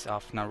voices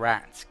of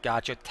Narat.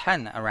 Guard your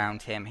tongue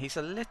around him. He's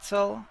a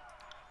little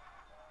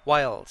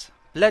wild,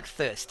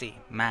 bloodthirsty,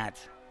 mad.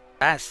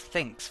 Baz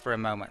thinks for a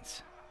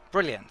moment.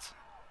 Brilliant.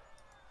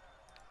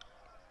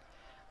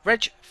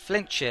 Reg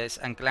flinches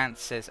and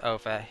glances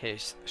over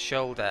his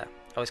shoulder.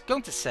 I was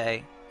going to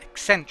say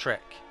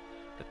eccentric.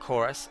 The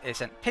chorus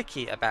isn't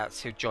picky about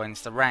who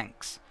joins the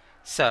ranks,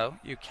 so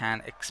you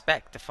can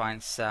expect to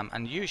find some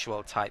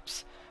unusual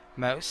types.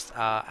 Most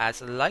are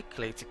as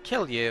likely to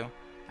kill you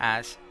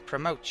as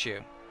promote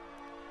you.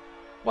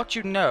 What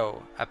you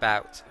know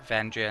about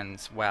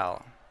Vendrian's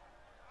well?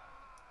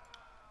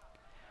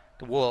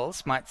 The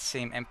walls might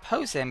seem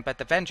imposing, but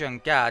the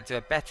Vendrian Guard do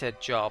a better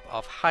job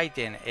of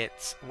hiding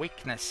its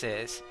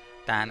weaknesses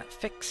than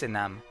fixing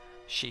them.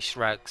 She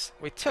shrugs.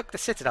 We took the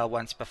Citadel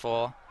once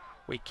before.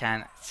 We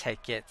can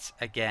take it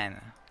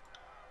again.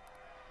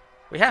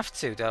 We have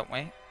to, don't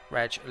we?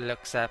 Reg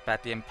looks up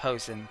at the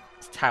imposing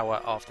tower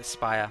of the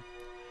spire.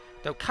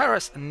 Though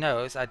Kairos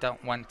knows I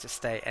don't want to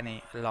stay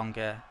any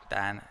longer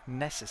than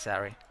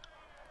necessary.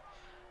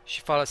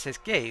 She follows his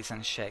gaze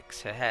and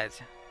shakes her head.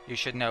 You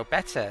should know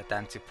better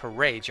than to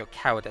parade your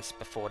cowardice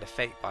before the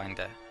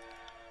Fatebinder.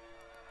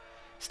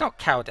 It's not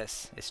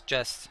cowardice, it's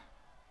just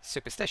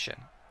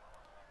superstition.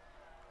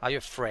 Are you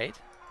afraid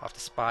of the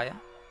spire?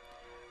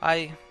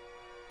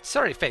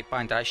 Sorry,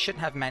 Fatebinder, I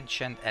shouldn't have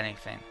mentioned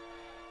anything.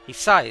 He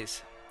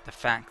sighs. The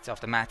fact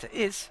of the matter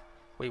is,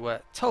 we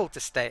were told to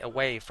stay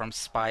away from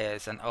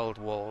spires and old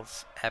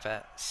walls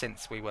ever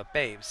since we were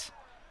babes.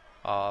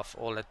 Of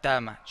all the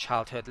dumb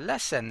childhood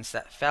lessons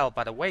that fell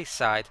by the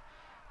wayside,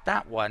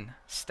 that one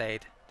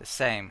stayed the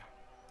same.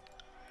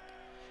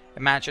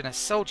 Imagine a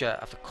soldier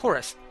of the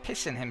chorus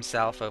pissing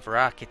himself over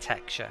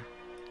architecture.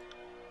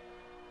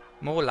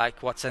 More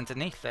like what's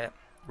underneath it,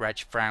 Reg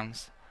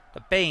frowns.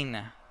 The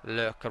Bane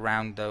lurk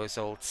around those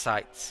old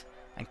sites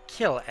and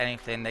kill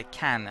anything they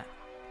can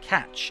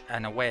catch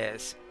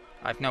unawares.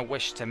 I've no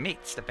wish to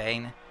meet the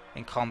Bane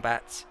in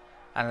combat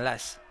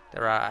unless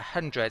there are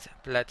 100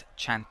 blood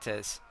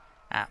chanters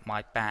at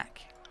my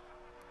back.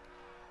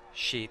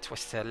 She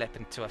twists her lip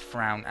into a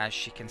frown as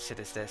she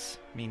considers this.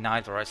 Me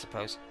neither, I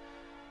suppose.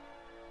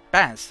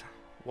 Baz,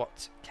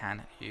 what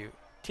can you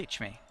teach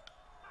me?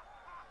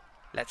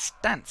 Let's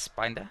dance,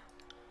 Binder.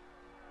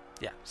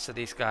 Yeah, so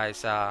these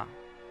guys are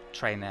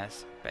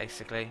trainers,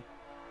 basically.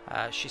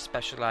 She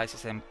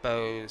specializes in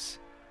bows,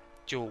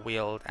 dual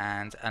wield,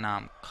 and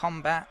unarmed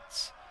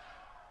combat.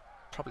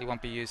 Probably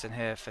won't be using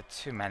her for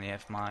too many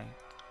of my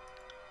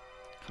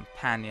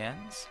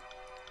companions.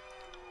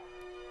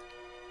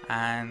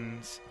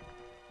 And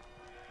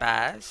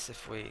Baz,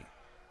 if we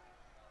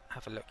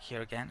have a look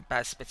here again,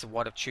 Baz spits a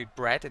wad of chewed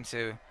bread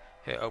into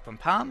her open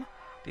palm.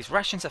 These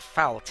rations are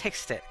foul.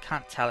 Taste it.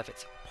 Can't tell if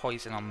it's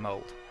poison or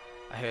mold.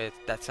 I heard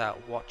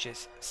that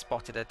watches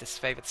spotted a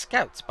disfavored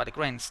scout by the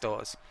grain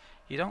stores.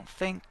 You don't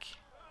think...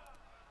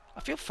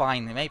 I feel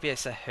fine. Maybe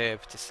it's a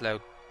herb to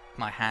slow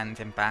my hand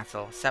in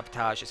battle.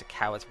 Sabotage is a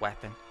coward's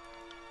weapon.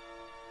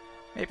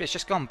 Maybe it's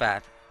just gone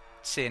bad.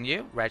 Seeing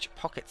you, Reg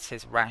pockets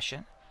his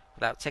ration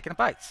without taking a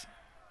bite.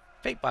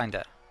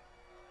 Fatebinder.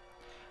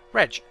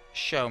 Reg,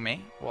 show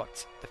me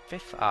what the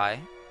fifth eye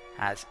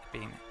has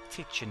been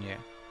teaching you.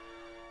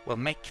 We'll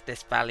make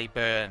this valley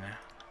burn.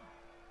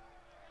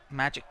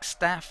 Magic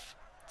staff,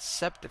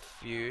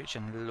 subterfuge,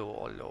 and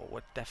law. Law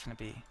would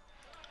definitely be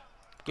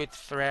good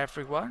for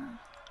everyone.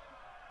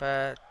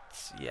 But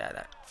yeah,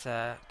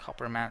 that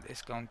copper amount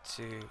is going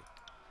to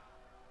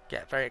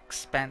get very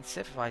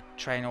expensive if I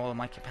train all of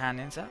my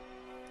companions up.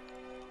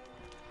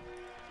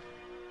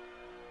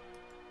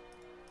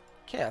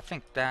 Okay, I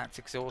think that's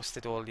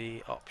exhausted all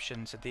the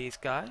options of these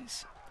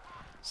guys.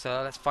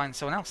 So let's find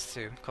someone else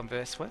to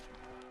converse with.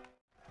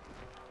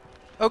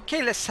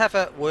 Okay, let's have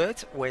a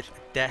word with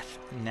Death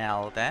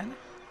Knell then.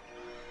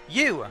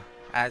 You,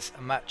 as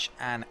much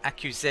an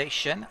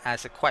accusation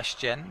as a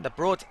question, the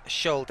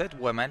broad-shouldered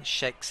woman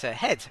shakes her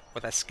head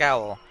with a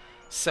scowl.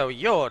 So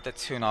you're the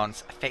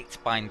Tunon's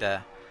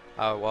Fatebinder.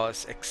 I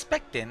was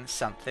expecting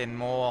something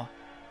more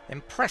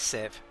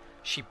impressive.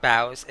 She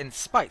bows in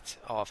spite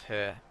of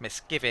her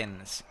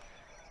misgivings.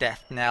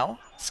 Death Knell,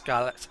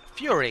 Scarlet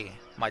Fury,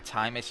 my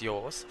time is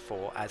yours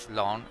for as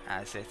long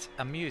as it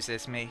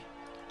amuses me.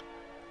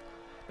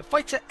 The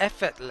fighter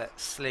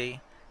effortlessly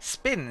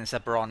spins a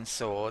bronze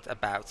sword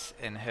about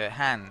in her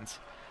hand.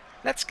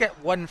 Let's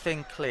get one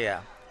thing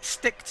clear.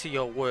 Stick to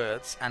your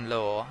words and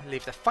law.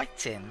 Leave the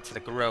fighting to the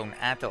grown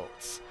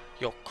adults.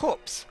 Your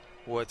corpse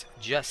would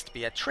just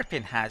be a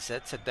tripping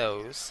hazard to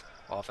those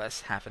of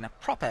us having a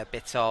proper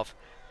bit of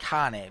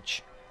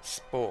carnage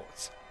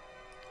sport.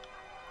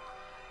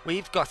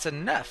 We've got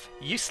enough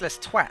useless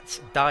twats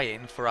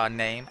dying for our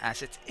name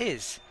as it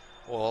is.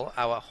 All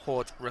our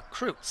horde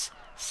recruits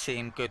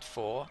seem good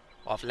for,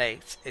 of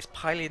late, is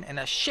piling in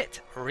a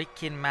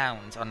shit-reeking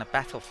mound on the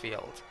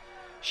battlefield.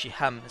 She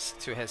hums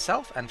to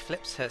herself and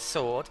flips her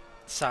sword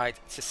side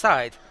to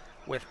side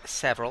with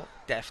several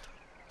deft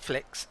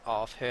flicks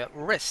of her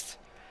wrist.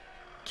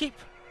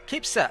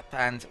 Keeps up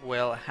and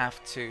we'll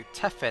have to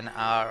toughen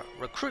our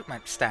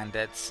recruitment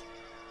standards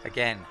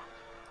again.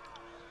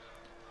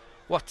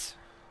 What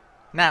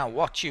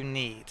you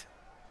need?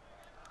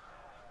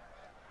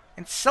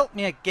 Insult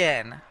me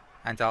again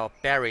and I'll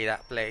bury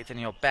that blade in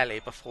your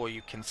belly before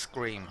you can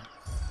scream.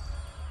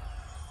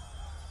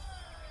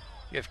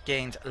 You have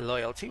gained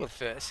loyalty with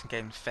Verse and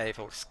gained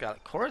favour with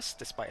Scarlet Chorus,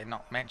 despite it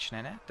not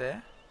mentioning it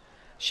there.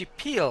 She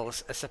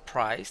peels a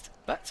surprised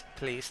but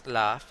pleased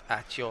laugh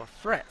at your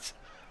threat,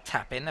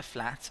 tapping the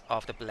flat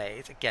of the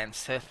blade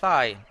against her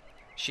thigh.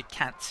 She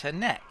cants her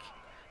neck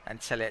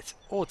until it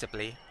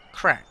audibly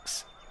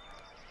cracks.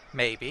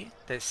 Maybe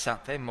there's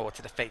something more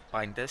to the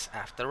Fatebinders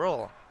after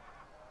all.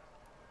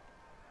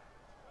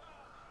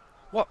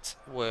 What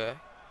were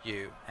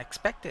you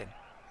expecting?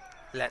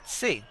 Let's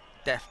see.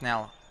 Death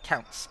Knell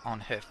counts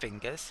on her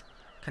fingers,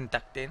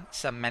 conducting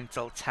some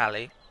mental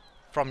tally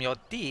from your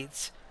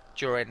deeds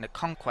during the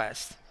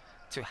conquest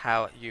to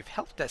how you've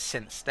helped us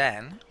since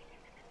then.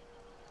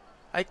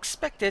 I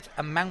expected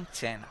a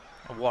mountain,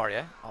 a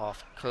warrior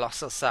of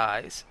colossal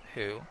size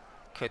who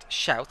could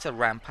shout a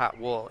rampart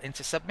wall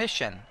into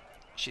submission.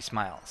 She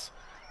smiles.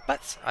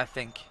 But I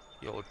think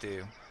you'll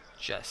do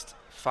just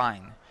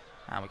fine.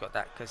 And we got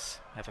that because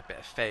we have a bit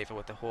of favour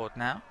with the Horde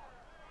now.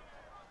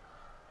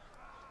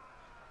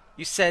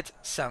 You said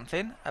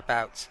something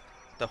about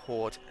the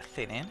Horde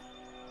thinning.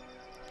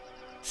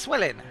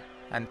 Swelling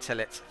until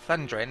it's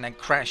thundering and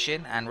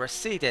crashing and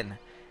receding.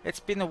 It's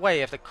been the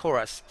way of the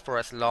chorus for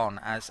as long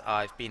as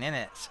I've been in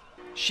it.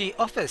 She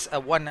offers a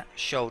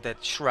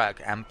one-shouldered shrug,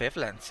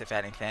 ambivalent if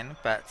anything,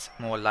 but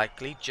more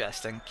likely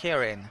just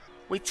uncaring.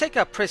 We take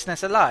our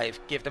prisoners alive,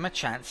 give them a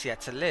chance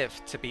yet to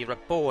live, to be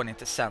reborn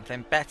into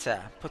something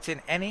better.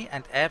 Putting any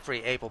and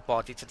every able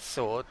body to the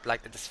sword,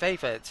 like the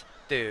disfavoured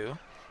do,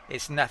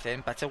 is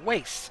nothing but a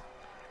waste.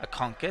 A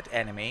conquered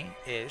enemy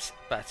is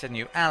but a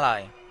new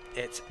ally.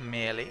 It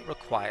merely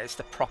requires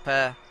the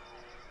proper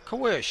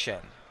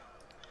coercion.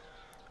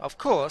 Of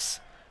course,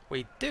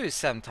 we do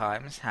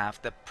sometimes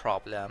have the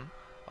problem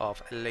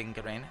of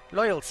lingering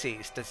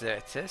loyalties.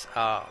 Deserters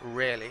are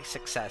rarely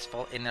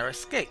successful in their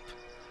escape.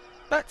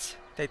 But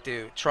they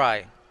do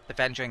try. The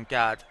Vengeance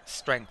Guard,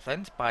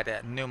 strengthened by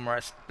their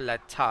numerous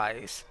blood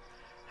ties,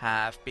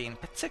 have been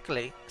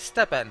particularly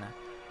stubborn,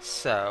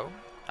 so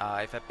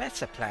I've a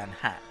better plan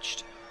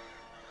hatched.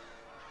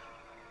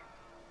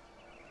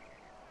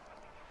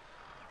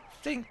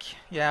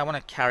 I want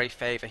to carry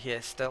favour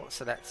here still,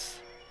 so let's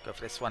go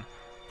for this one.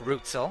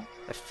 Brutal,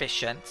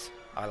 efficient,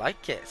 I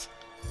like it.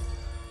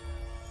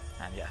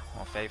 And yeah,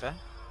 more favour.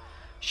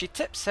 She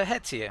tips her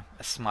head to you,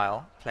 a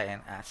smile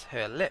playing at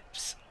her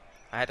lips.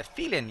 I had a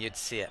feeling you'd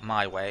see it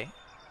my way.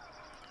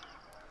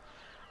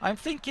 I'm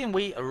thinking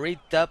we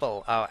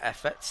redouble our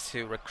efforts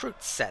to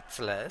recruit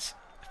settlers,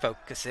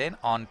 focusing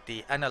on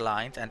the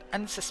unaligned and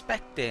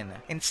unsuspecting,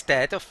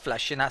 instead of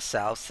flushing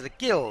ourselves to the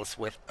gills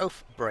with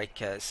oath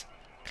breakers,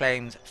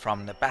 claimed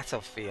from the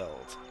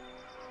battlefield.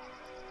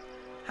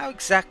 How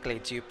exactly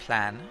do you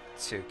plan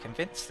to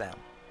convince them?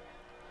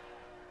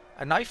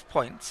 A knife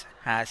point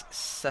has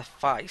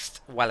sufficed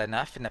well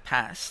enough in the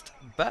past,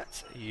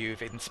 but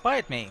you've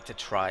inspired me to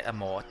try a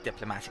more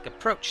diplomatic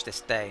approach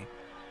this day.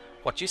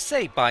 What you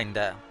say,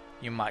 Binder?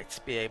 You might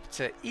be able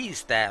to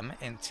ease them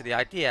into the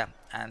idea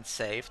and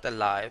save the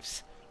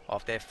lives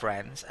of their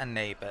friends and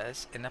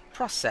neighbours in the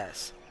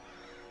process.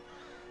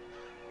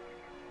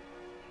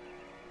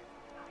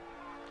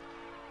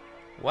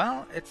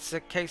 Well, it's a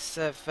case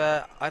of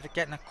either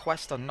getting a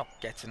quest or not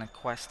getting a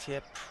quest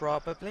here,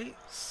 probably.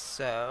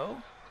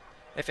 So,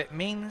 if it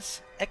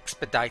means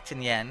expediting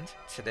the end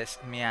to this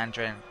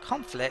meandering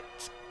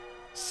conflict,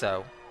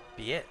 so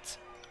be it.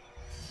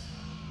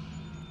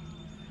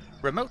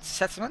 Remote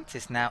settlement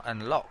is now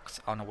unlocked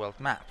on a world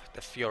map.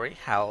 The Fury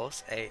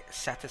howls a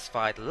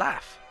satisfied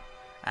laugh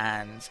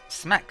and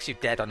smacks you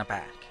dead on the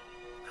back.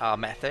 Our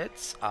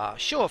methods are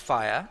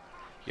surefire,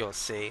 you'll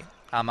see.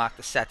 I'll mark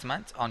the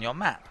settlement on your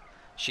map.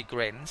 She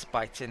grins,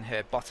 biting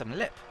her bottom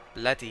lip,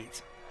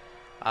 bloodied.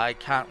 I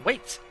can't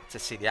wait to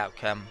see the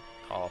outcome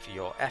of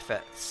your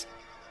efforts.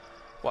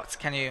 What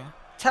can you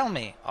tell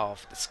me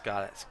of the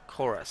Scarlet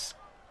Chorus?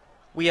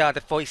 We are the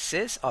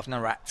voices of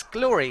Narat's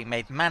glory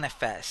made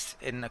manifest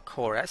in the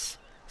chorus.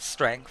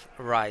 Strength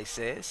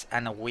rises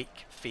and the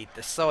weak feed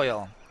the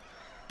soil.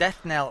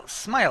 Deathnell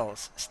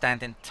smiles,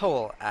 standing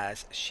tall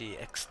as she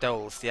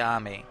extols the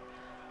army.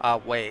 Our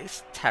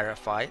ways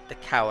terrify the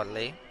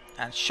cowardly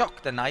and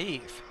shock the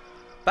naive.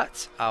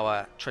 But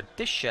our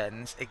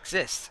traditions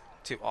exist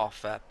to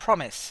offer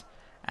promise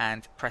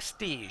and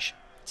prestige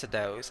to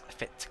those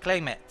fit to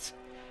claim it.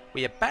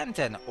 We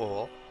abandon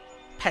all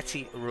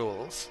petty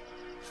rules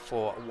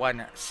for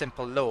one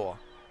simple law: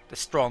 the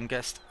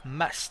strongest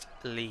must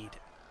lead.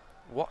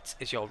 What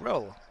is your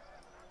role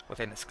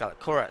within the Scarlet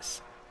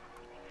Chorus?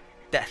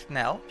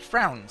 Deathnell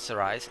frowns, her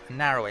eyes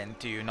narrowing.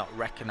 Do you not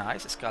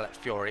recognize the Scarlet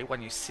Fury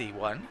when you see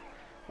one?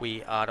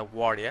 We are the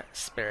warrior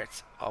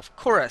spirit of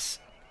Chorus,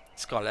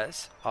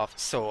 scholars of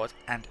sword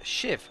and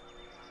shiv.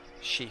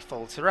 She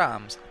folds her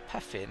arms,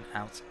 puffing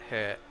out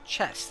her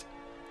chest.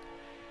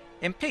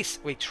 In peace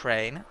we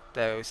train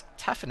those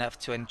tough enough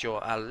to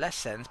endure our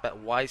lessons, but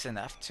wise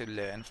enough to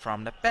learn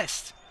from the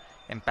best.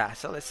 In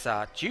battle it's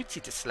our duty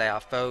to slay our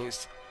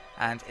foes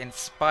and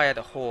inspire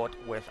the horde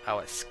with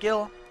our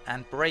skill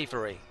and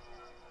bravery.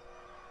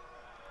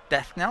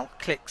 Deathnell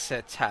clicks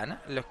her tongue,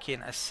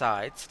 looking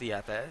aside to the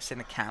others in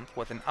the camp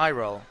with an eye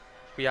roll.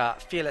 We are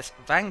fearless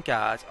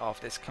vanguard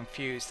of this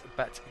confused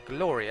but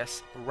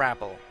glorious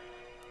rabble.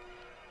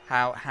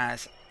 How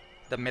has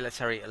the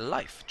military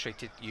life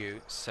treated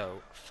you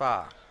so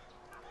far?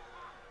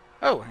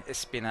 Oh,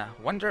 it's been a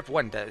wonder of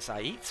wonders.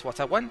 I eat what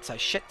I want, I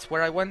shit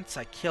where I want,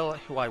 I kill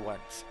who I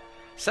want.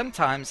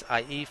 Sometimes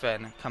I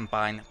even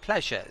combine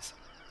pleasures.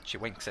 She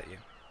winks at you.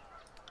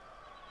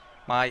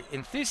 My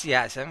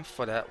enthusiasm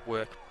for the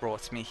work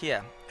brought me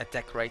here. A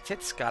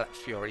decorated Scarlet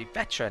Fury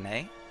veteran,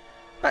 eh?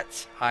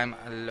 But I'm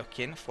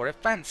looking for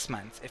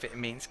advancement. If it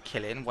means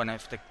killing one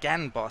of the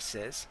gang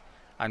bosses,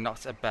 I'm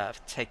not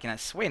above taking a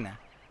swing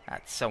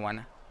at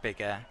someone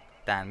bigger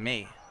than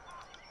me.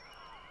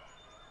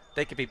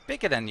 They could be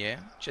bigger than you,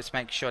 just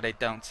make sure they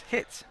don't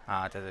hit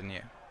harder than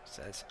you,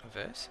 says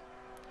Verse.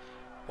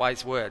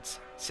 Wise words,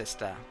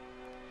 sister.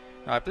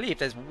 Now I believe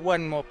there's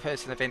one more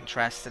person of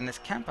interest in this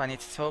camp I need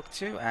to talk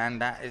to, and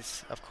that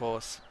is, of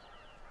course,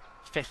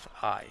 Fifth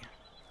Eye.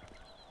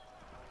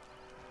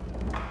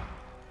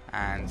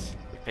 And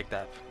we picked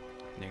up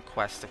a new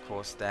quest, of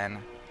course, then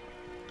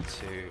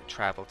to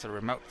travel to the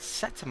remote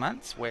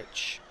settlement,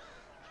 which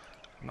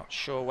I'm not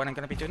sure when I'm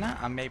going to be doing that.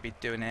 I may be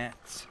doing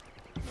it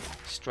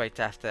straight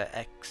after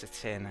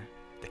exiting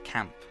the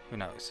camp, who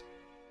knows.